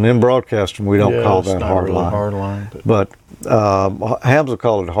 In broadcasting, we don't call that hardline. But hams will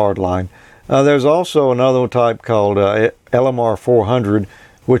call it hardline. There's also another type called LMR 400,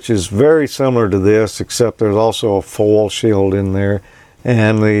 which is very similar to this, except there's also a foil shield in there,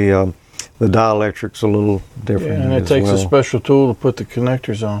 and the dielectric's a little different. And it as takes well. a special tool to put the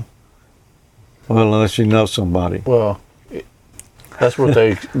connectors on. Well, unless you know somebody. Well, that's what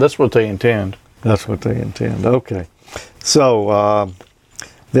they intend. That's what they intend. Okay. So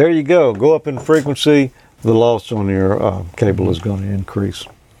there you go. Go up in frequency, the loss on your cable is going to increase.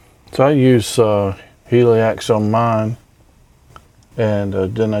 So I use heliacs on mine, and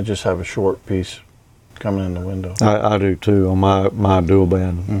then I just have a short piece coming in the window. I do too on my dual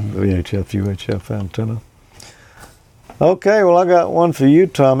band VHF, UHF antenna. Okay, well I got one for you,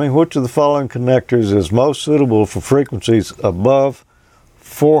 Tommy. Which of the following connectors is most suitable for frequencies above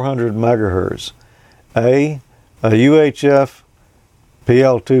 400 megahertz? A UHF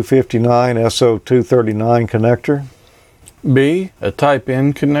PL259 SO239 connector. B, a type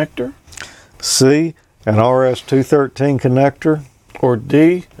N connector. C, an RS213 connector. Or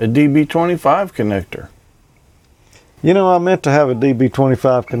D, a DB25 connector. I meant to have a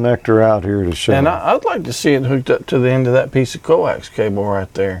DB25 connector out here to show. And I'd like to see it hooked up to the end of that piece of coax cable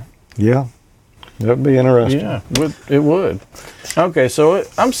right there. Yeah, that'd be interesting. Yeah, it would. Okay, so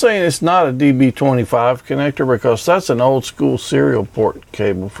I'm saying it's not a DB25 connector because that's an old school serial port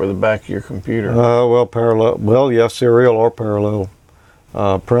cable for the back of your computer. Well, parallel. Well, yes, serial or parallel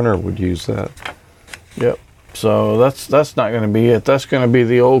printer would use that. Yep. So that's not going to be it. That's going to be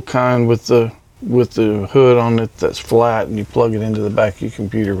the old kind with the hood on it that's flat, and you plug it into the back of your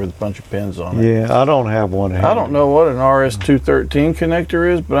computer with a bunch of pins on it. Yeah, I don't have one. I don't know what an RS213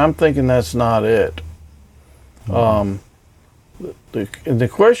 connector is, but I'm thinking that's not it. The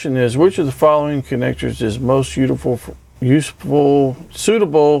question is, which of the following connectors is most suitable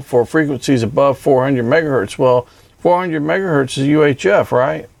for frequencies above 400 megahertz? Well, 400 megahertz is UHF,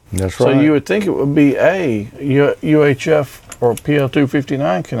 right? That's So right. you would think it would be a UHF or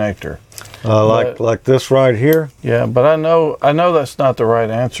PL259 connector. Like this right here, Yeah, but I know that's not the right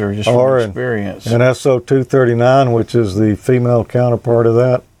answer just Or from an- experience. an SO239, which is the female counterpart of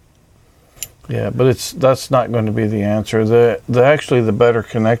that. Yeah, but that's not going to be the answer. Actually the better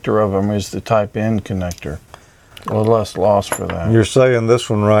connector of them is the Type N connector. A little less loss for that. You're saying this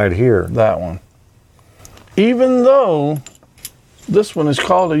one right here. That one. Even though this one is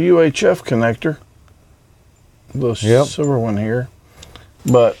called a UHF connector, the Yep. silver one here,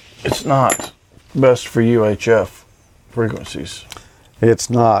 but it's not best for UHF frequencies. It's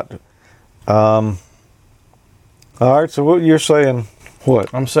not. All right, so what you're saying,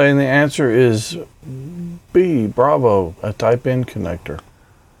 what? I'm saying the answer is B, Bravo, a Type N connector.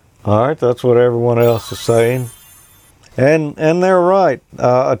 All right, that's what everyone else is saying. And they're right.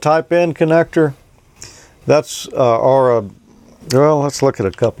 A Type N connector, that's, well, let's look at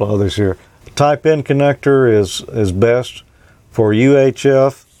a couple of others here. Type N connector is best for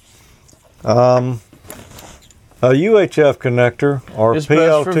UHF. A UHF connector, or It's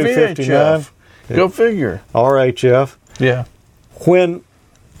best for PL259, VHF. Go figure. RHF. Yeah. When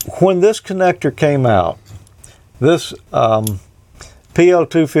this connector came out, this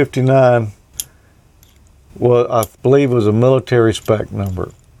PL259 was, I believe, was a military spec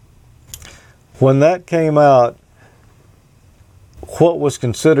number. When that came out, what was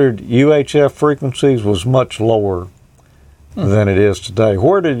considered UHF frequencies was much lower than it is today.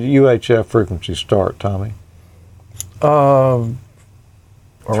 Where did UHF frequencies start, Tommy? Around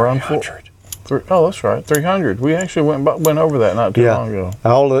 300. Oh, that's right, 300. We actually went over that not too long ago.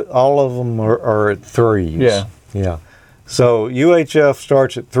 All of them are at threes. Yeah. Yeah. So UHF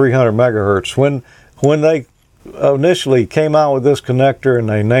starts at 300 megahertz. When they initially came out with this connector and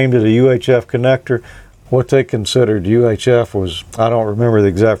they named it a UHF connector, what they considered UHF was, I don't remember the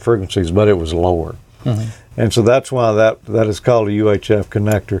exact frequencies, but it was lower. Mm-hmm. And so that's why that is called a UHF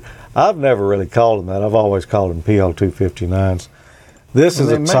connector. I've never really called them that. I've always called them PL259s. This is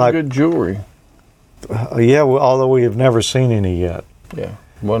They a make type. good jewelry. Yeah, although we have never seen any yet. Yeah,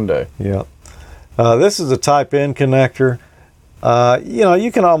 one day. Yeah. This is a Type N connector.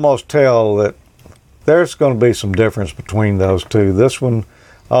 You can almost tell that there's going to be some difference between those two. This one,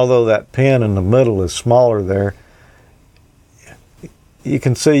 although that pin in the middle is smaller there, you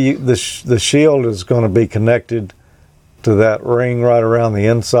can see the shield is going to be connected to that ring right around the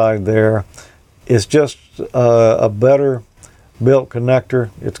inside there. It's just a better built connector.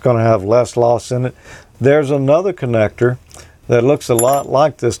 It's going to have less loss in it. There's another connector that looks a lot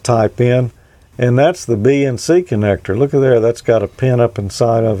like this Type N, and that's the BNC connector. Look at there, that's got a pin up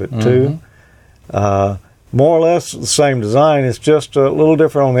inside of it too. More or less the same design, it's just a little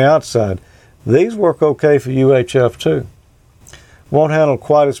different on the outside. These work okay for UHF too. Won't handle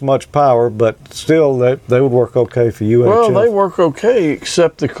quite as much power, but still they would work okay for UHF. Well, they work okay,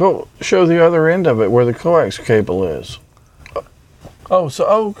 except show the other end of it where the coax cable is. Oh, so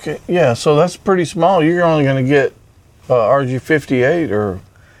okay, yeah. So that's pretty small. You're only going to get RG58 or.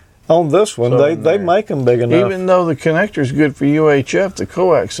 On this one, So they make them big enough. Even though the connector's good for UHF, the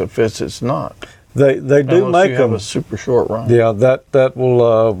coax that fits it's not. They do Unless make you have them. a super short run. Yeah, that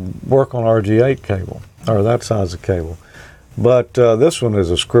will work on RG8 cable or that size of cable. But this one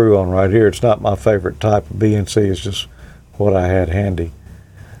is a screw-on right here. It's not my favorite type of BNC. It's just what I had handy.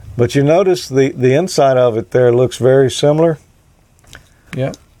 But you notice the inside of it there looks very similar.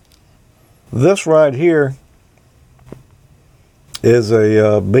 Yep. This right here is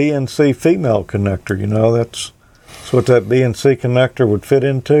a BNC female connector. You know, that's what that BNC connector would fit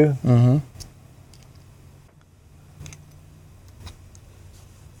into. Mm-hmm.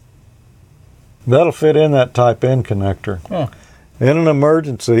 That'll fit in that Type N connector. Huh. In an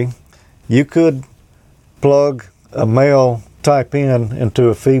emergency, you could plug a male Type N into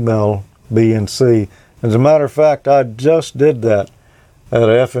a female BNC. As a matter of fact, I just did that at an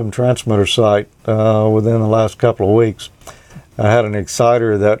FM transmitter site within the last couple of weeks. I had an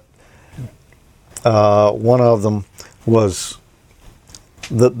exciter that one of them was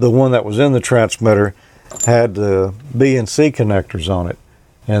the one that was in the transmitter had the BNC connectors on it,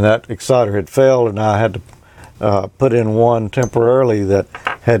 and that exciter had failed, and I had to put in one temporarily that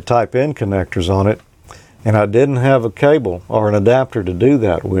had Type N connectors on it, and I didn't have a cable or an adapter to do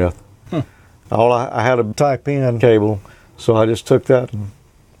that with. All I had a Type N cable, so I just took that and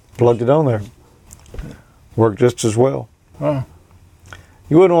plugged it on there. Worked just as well. Huh.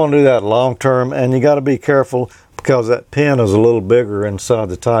 You wouldn't want to do that long term, and you got to be careful because that pin is a little bigger inside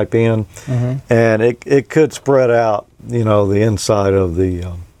the Type N, and it could spread out, you know, the inside of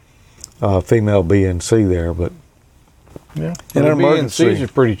the female BNC there. But Yeah. in The an emergency, BNCs are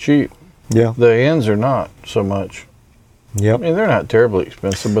pretty cheap. yeah, The ends are not so much. I yep. mean, they're not terribly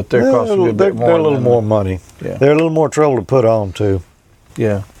expensive, but they're costing a good bit more. They're a little than- more money. Yeah. They're a little more trouble to put on too.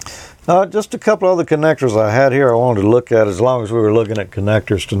 Yeah. Just a couple other connectors I had here I wanted to look at as long as we were looking at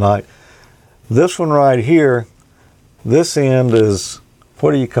connectors tonight. This one right here, this end is,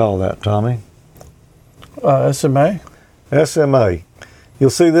 what do you call that, Tommy? SMA. SMA.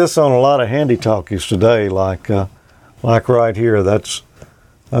 You'll see this on a lot of handy talkies today, like right here. That's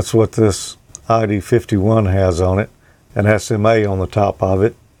what this ID51 has on it, an SMA on the top of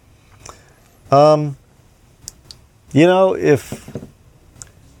it. You know,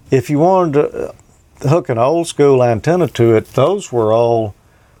 if you wanted to hook an old school antenna to it, those were all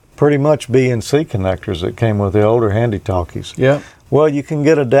pretty much BNC connectors that came with the older handy talkies. Yeah. Well, you can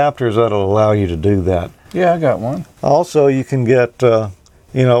get adapters that'll allow you to do that. Yeah, I got one. Also, you can get,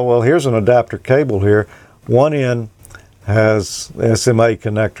 well, here's an adapter cable here. One end has SMA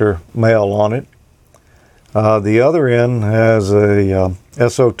connector male on it. The other end has a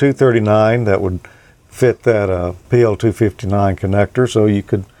SO239 that would fit that PL259 connector, so you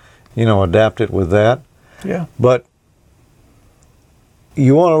could, adapt it with that. Yeah. But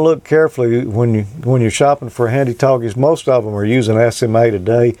you want to look carefully when you're shopping for handy talkies. Most of them are using SMA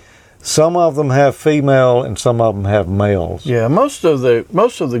today. Some of them have female and some of them have males. Yeah, most of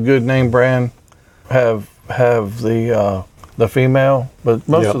the good name brand have the female, but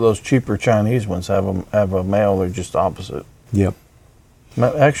most Yep. of those cheaper Chinese ones have a male. They're just opposite. Yep.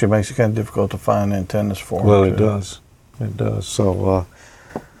 Actually, makes it kind of difficult to find antennas for them. Well, it too. does. It does. So,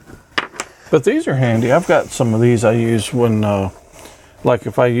 But these are handy. I've got some of these I use when, like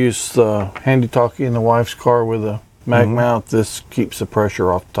if I use the handy talkie in the wife's car with a mag mount, this keeps the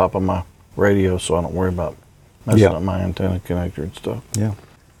pressure off the top of my radio so I don't worry about messing up my antenna connector and stuff. yeah.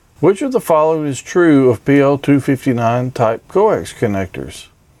 Which of the following is true of PL259 type coax connectors?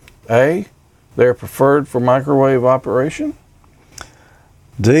 A, they're preferred for microwave operation.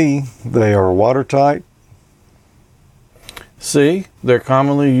 D, they are watertight. C, they're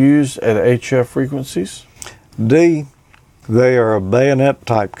commonly used at HF frequencies. D, they are a bayonet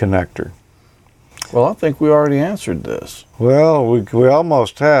type connector. Well, I think we already answered this. Well, we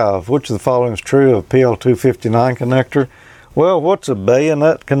almost have. Which of the following is true of PL259 connector? Well, what's a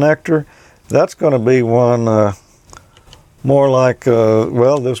bayonet connector? That's going to be one more like,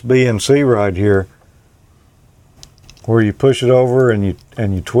 this BNC right here, where you push it over and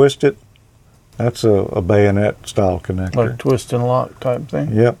you twist it. That's a bayonet style connector. Like twist and lock type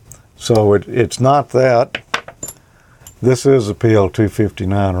thing. Yep. So it's not that. This is a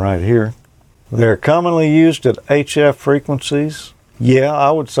PL259 right here. They're commonly used at HF frequencies. Yeah,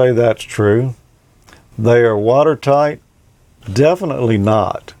 I would say that's true. They are watertight. Definitely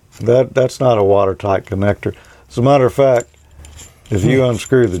not. That's not a watertight connector. As a matter of fact, if you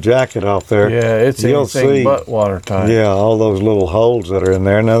unscrew the jacket off there, Yeah, it's you'll anything see, but watertight. yeah, all those little holes that are in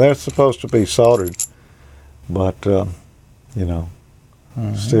there. Now they're supposed to be soldered, but still,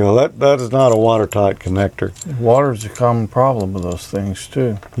 that is not a watertight connector. Water's a common problem with those things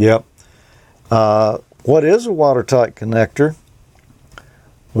too. Yep. What is a watertight connector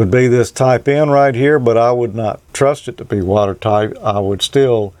would be this type N right here, but I would not trust it to be watertight. I would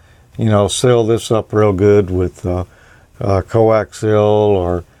still, seal this up real good with coaxial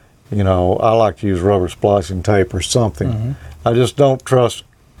or, I like to use rubber splicing tape or something. I just don't trust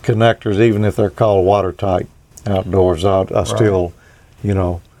connectors, even if they're called watertight outdoors. I still,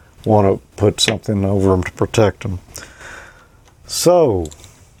 want to put something over them to protect them. So,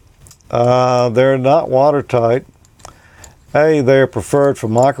 they're not watertight. A, they're preferred for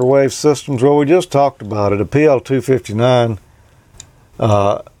microwave systems. Well, we just talked about it. A PL259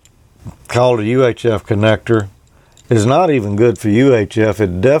 called a UHF connector is not even good for UHF.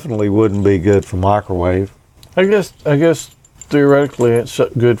 It definitely wouldn't be good for microwave. I guess theoretically it's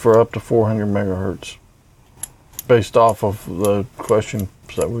good for up to 400 megahertz, based off of the question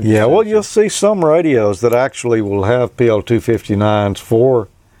that we. Yeah, just well, answered. you'll see some radios that actually will have PL259s for,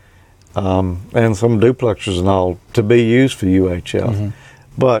 and some duplexers and all, to be used for UHF.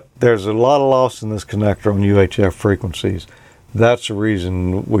 But there's a lot of loss in this connector on UHF frequencies. That's the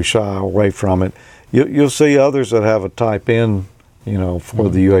reason we shy away from it. You'll see others that have a type N, for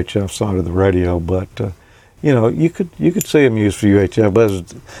the UHF side of the radio, but you could see them used for UHF, but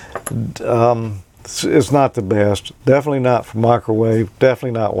it's not the best. Definitely not for microwave.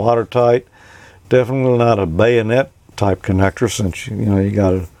 Definitely not watertight. Definitely not a bayonet type connector, since you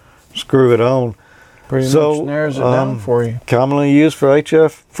got to screw it on. Pretty much narrows it down for you. Commonly used for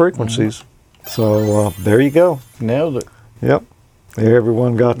HF frequencies. So there you go. Nailed it. Yep.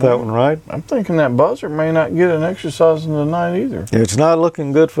 Everyone got that one right. I'm thinking that buzzer may not get an exercise in the night either. It's not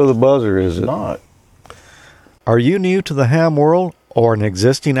looking good for the buzzer, is it? Not. Are you new to the ham world or an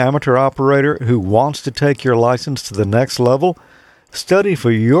existing amateur operator who wants to take your license to the next level? Study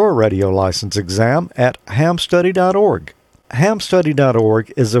for your radio license exam at hamstudy.org.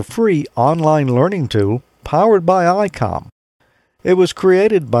 Hamstudy.org is a free online learning tool powered by ICOM. It was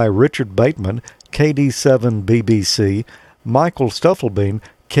created by Richard Bateman, KD7BBC, Michael Stufflebeam,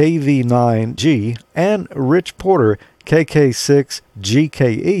 KV9G, and Rich Porter,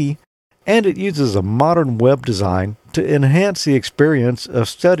 KK6GKE, and it uses a modern web design to enhance the experience of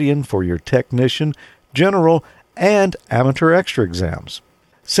studying for your technician, general, and amateur extra exams.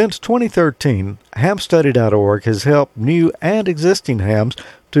 Since 2013, hamstudy.org has helped new and existing hams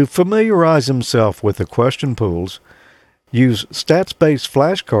to familiarize themselves with the question pools, use stats-based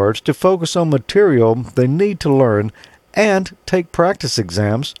flashcards to focus on material they need to learn, and take practice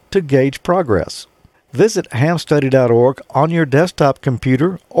exams to gauge progress. Visit hamstudy.org on your desktop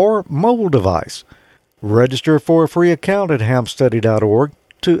computer or mobile device. Register for a free account at hamstudy.org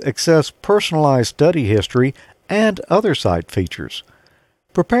to access personalized study history and other site features.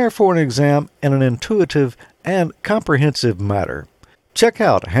 Prepare for an exam in an intuitive and comprehensive manner. Check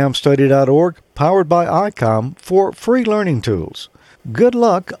out hamstudy.org, powered by ICOM, for free learning tools. Good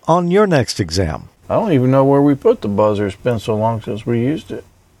luck on your next exam. I don't even know where we put the buzzer. It's been so long since we used it.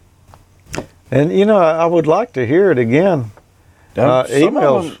 And, you know, I would like to hear it again.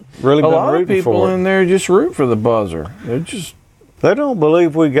 Emails really been a lot of rooting people for it. in there just root for the buzzer. They don't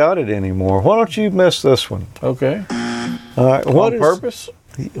believe we got it anymore. Why don't you miss this one? Okay. All right. On purpose?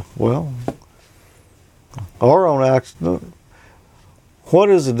 Well, or on accident. What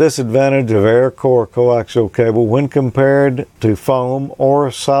is the disadvantage of air core coaxial cable when compared to foam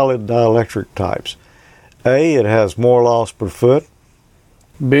or solid dielectric types? A, it has more loss per foot.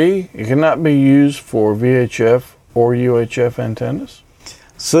 B, it cannot be used for VHF or UHF antennas.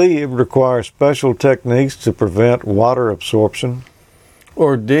 C, it requires special techniques to prevent water absorption.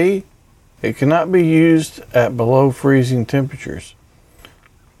 Or D, it cannot be used at below freezing temperatures.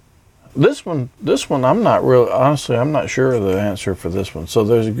 This one, I'm not sure of the answer for this one. So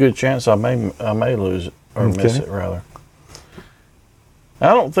there's a good chance I may lose it or miss it rather. I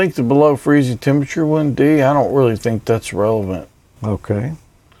don't think the below freezing temperature one, D, I don't really think that's relevant. Okay.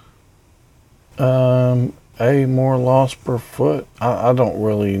 A, more loss per foot. I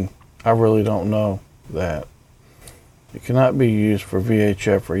really don't know that. It cannot be used for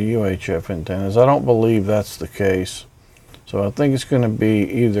VHF or UHF antennas. I don't believe that's the case. So I think it's going to be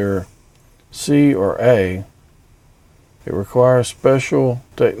either C or A. It requires special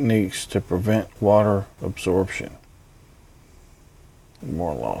techniques to prevent water absorption.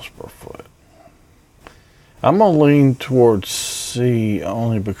 More loss per foot. I'm going to lean towards C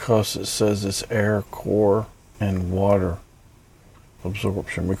only because it says it's air core and water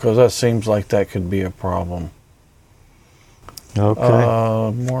absorption, because that seems like that could be a problem. Okay.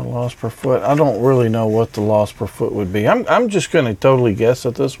 More loss per foot. I don't really know what the loss per foot would be. I'm just going to totally guess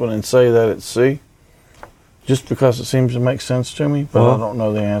at this one and say that it's C, just because it seems to make sense to me, but I don't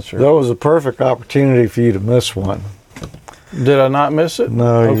know the answer. That was a perfect opportunity for you to miss one. Did I not miss it?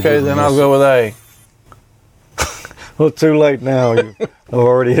 No. Okay, then I'll go with A. Well, too late now. You've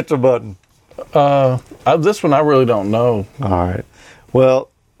already hit the button. This one I really don't know. All right.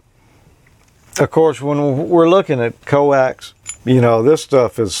 Well, of course, when we're looking at coax, you know, this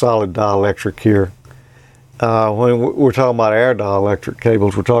stuff is solid dielectric here. When we're talking about air dielectric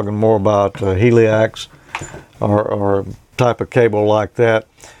cables, we're talking more about heliax or type of cable like that.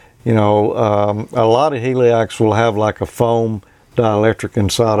 You know, a lot of heliax will have like a foam dielectric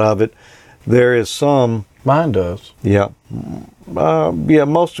inside of it. There is some. Mine does. Yeah.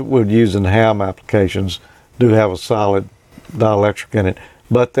 Most of what we use in ham applications do have a solid dielectric in it.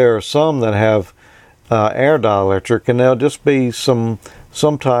 But there are some that have air dielectric, and there'll just be some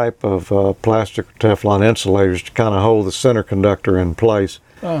type of plastic or Teflon insulators to kind of hold the center conductor in place.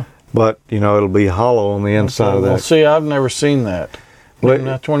 Oh. But, you know, it'll be hollow on the inside of that. Well, see, I've never seen that. In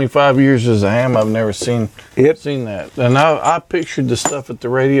my 25 years as a ham, I've never seen that. And I pictured the stuff at the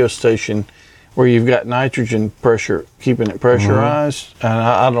radio station where you've got nitrogen pressure, keeping it pressurized, and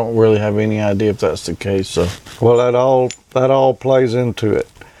I don't really have any idea if that's the case. So, well, that all plays into it.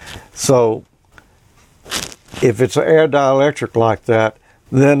 So, if it's air dielectric like that,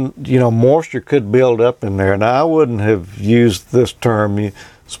 then, you know, moisture could build up in there. Now, I wouldn't have used this term,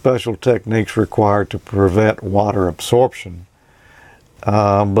 special techniques required to prevent water absorption.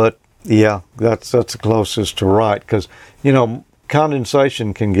 But yeah, that's the closest to right, because, you know,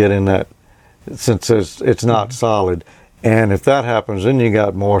 condensation can get in that since it's not solid, and if that happens, then you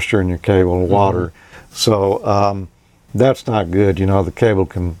got moisture in your cable, water. So that's not good. You know, the cable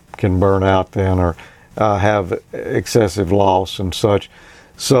can burn out then, or have excessive loss and such.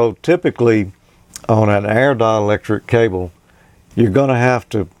 So typically, on an air dielectric cable, you're going to have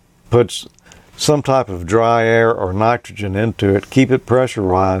to put some type of dry air or nitrogen into it, keep it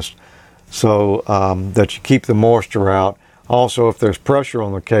pressurized so that you keep the moisture out. Also, if there's pressure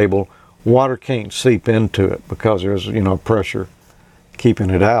on the cable, water can't seep into it because there's, you know, pressure keeping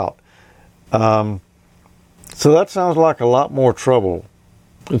it out. So that sounds like a lot more trouble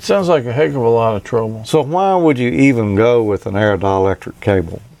It sounds like a heck of a lot of trouble. So why would you even go with an air dielectric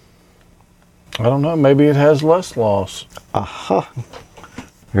cable? I don't know. Maybe it has less loss. Aha.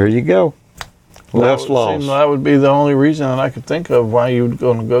 There you go. Less loss. That would be the only reason that I could think of why you would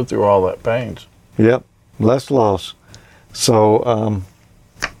going to go through all that pains. Yep. Less loss. So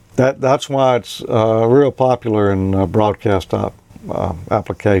that's why it's real popular in broadcast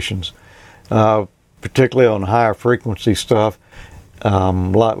applications, particularly on higher frequency stuff. A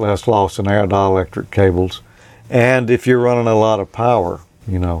lot less loss in air dielectric cables, and if you're running a lot of power,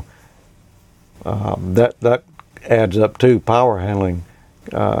 that adds up to power handling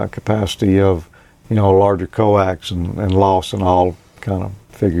capacity of larger coax and loss and all kind of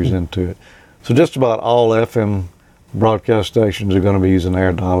figures into it. So just about all FM broadcast stations are going to be using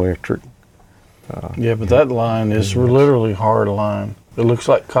air dielectric. Yeah, but that line is literally hard line. It looks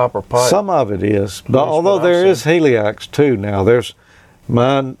like copper pipe. Some of it is, but although there is Heliax too now. There's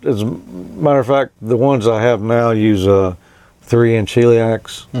mine. As a matter of fact, the ones I have now use a 3-inch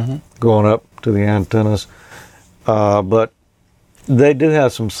Heliax going up to the antennas, but they do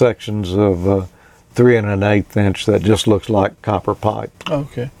have some sections of 3 1/8 inch that just looks like copper pipe.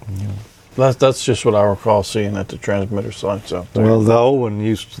 Okay. Yeah. That's just what I recall seeing at the transmitter sites out there. Well, the old one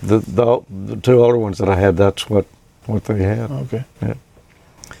used the 2 older ones that I had. That's what they had. Okay. Yeah.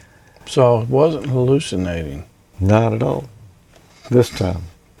 So it wasn't hallucinating. Not at all. This time.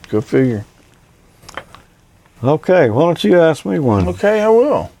 Go figure. Okay, why don't you ask me one? Okay, I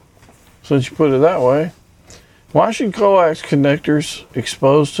will. Since you put it that way. Why should coax connectors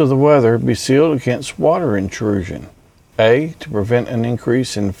exposed to the weather be sealed against water intrusion? A, to prevent an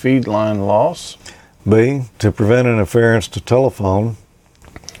increase in feed line loss. B, to prevent interference to telephone.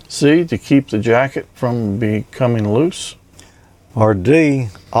 C, to keep the jacket from becoming loose. Or D,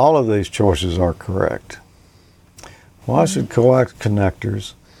 all of these choices are correct. Why should coax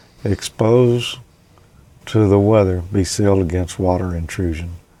connectors exposed to the weather be sealed against water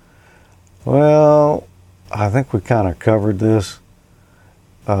intrusion? Well, I think we kind of covered this.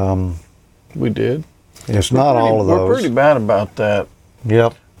 We did. It's not all of those. We're pretty bad about that.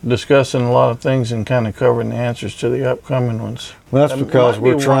 Yep. Discussing a lot of things and kind of covering the answers to the upcoming ones. Well, that's because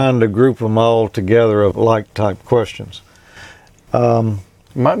we're trying to group them all together of like type questions.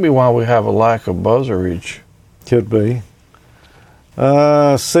 Might be why we have a lack of buzzerage. Could be.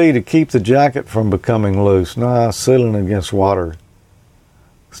 C, to keep the jacket from becoming loose. Nah, sealing against water.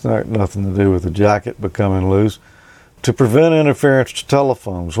 It's not nothing to do with the jacket becoming loose. To prevent interference to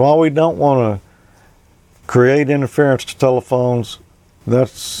telephones. While we don't want to create interference to telephones,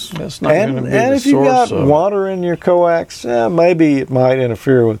 that's not going to be and the if you got source of water in your coax, maybe it might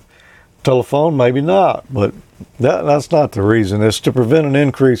interfere with telephone, maybe not. But that's not the reason. It's to prevent an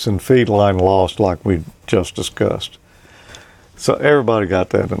increase in feed line loss, like we just discussed. So everybody got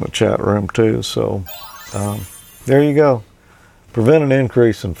that in the chat room too. So there you go. Prevent an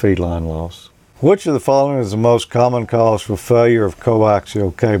increase in feed line loss. Which of the following is the most common cause for failure of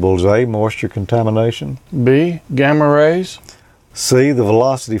coaxial cables? A, moisture contamination. B, gamma rays. C, the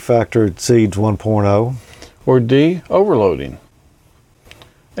velocity factor exceeds 1.0. Or D, overloading.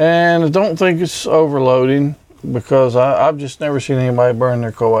 And I don't think it's overloading because I've just never seen anybody burn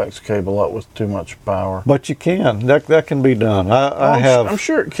their coax cable up with too much power. But you can. That can be done. I'm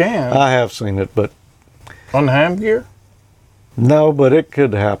sure it can. I have seen it, but on the ham gear? No, but it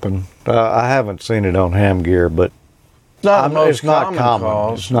could happen. I haven't seen it on ham gear, but it's not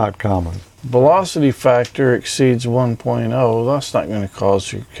common. It's not common. Velocity factor exceeds 1.0. That's not going to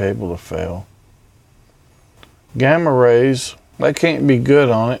cause your cable to fail. Gamma rays, that can't be good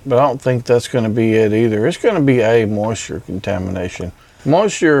on it, but I don't think that's going to be it either. It's going to be a moisture contamination.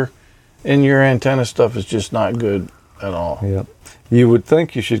 Moisture in your antenna stuff is just not good at all. Yep. You would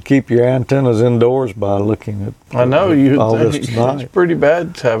think you should keep your antennas indoors by looking at I know you all think this tonight. it's pretty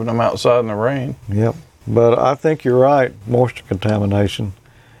bad having them outside in the rain. Yep. But I think you're right, moisture contamination.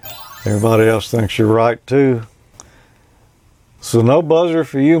 Everybody else thinks you're right too. So no buzzer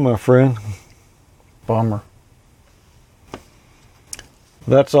for you, my friend. Bummer.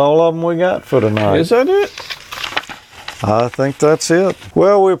 That's all of them we got for tonight. Is that it? I think that's it.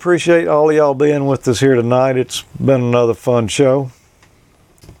 Well, we appreciate all of y'all being with us here tonight. It's been another fun show.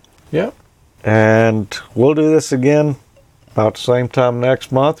 Yep. And we'll do this again about the same time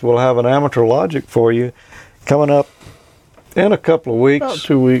next month. We'll have an amateur logic for you coming up in a couple of weeks. About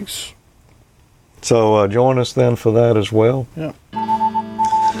 2 weeks. So join us then for that as well. Yep.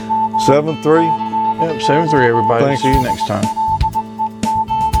 7-3. Yep, 7-3 everybody. Thanks. See you next time.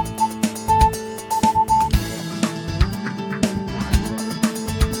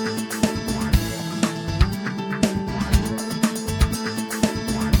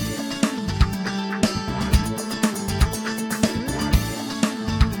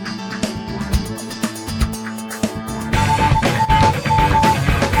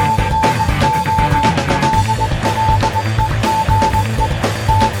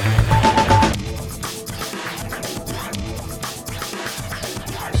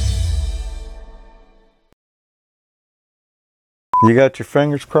 You got your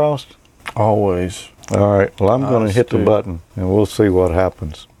fingers crossed? Always. All right. Well, I'm going to Us hit the too. button, and we'll see what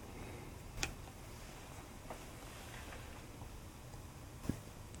happens.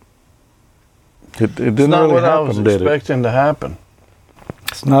 It It's didn't not really what I was happen, did it? expecting to happen.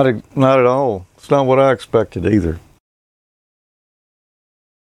 It's not at all. It's not what I expected either.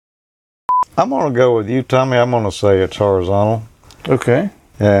 I'm going to go with you, Tommy. I'm going to say it's horizontal. Okay.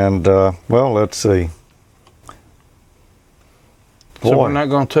 And, well, let's see. So Boy, we're not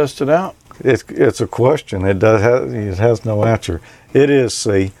going to test it out? it's a question. It has no answer. It is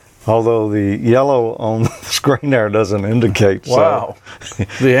C, although the yellow on the screen there doesn't indicate so. Wow.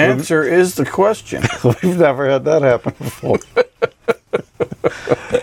 The answer is the question. We've never had that happen before.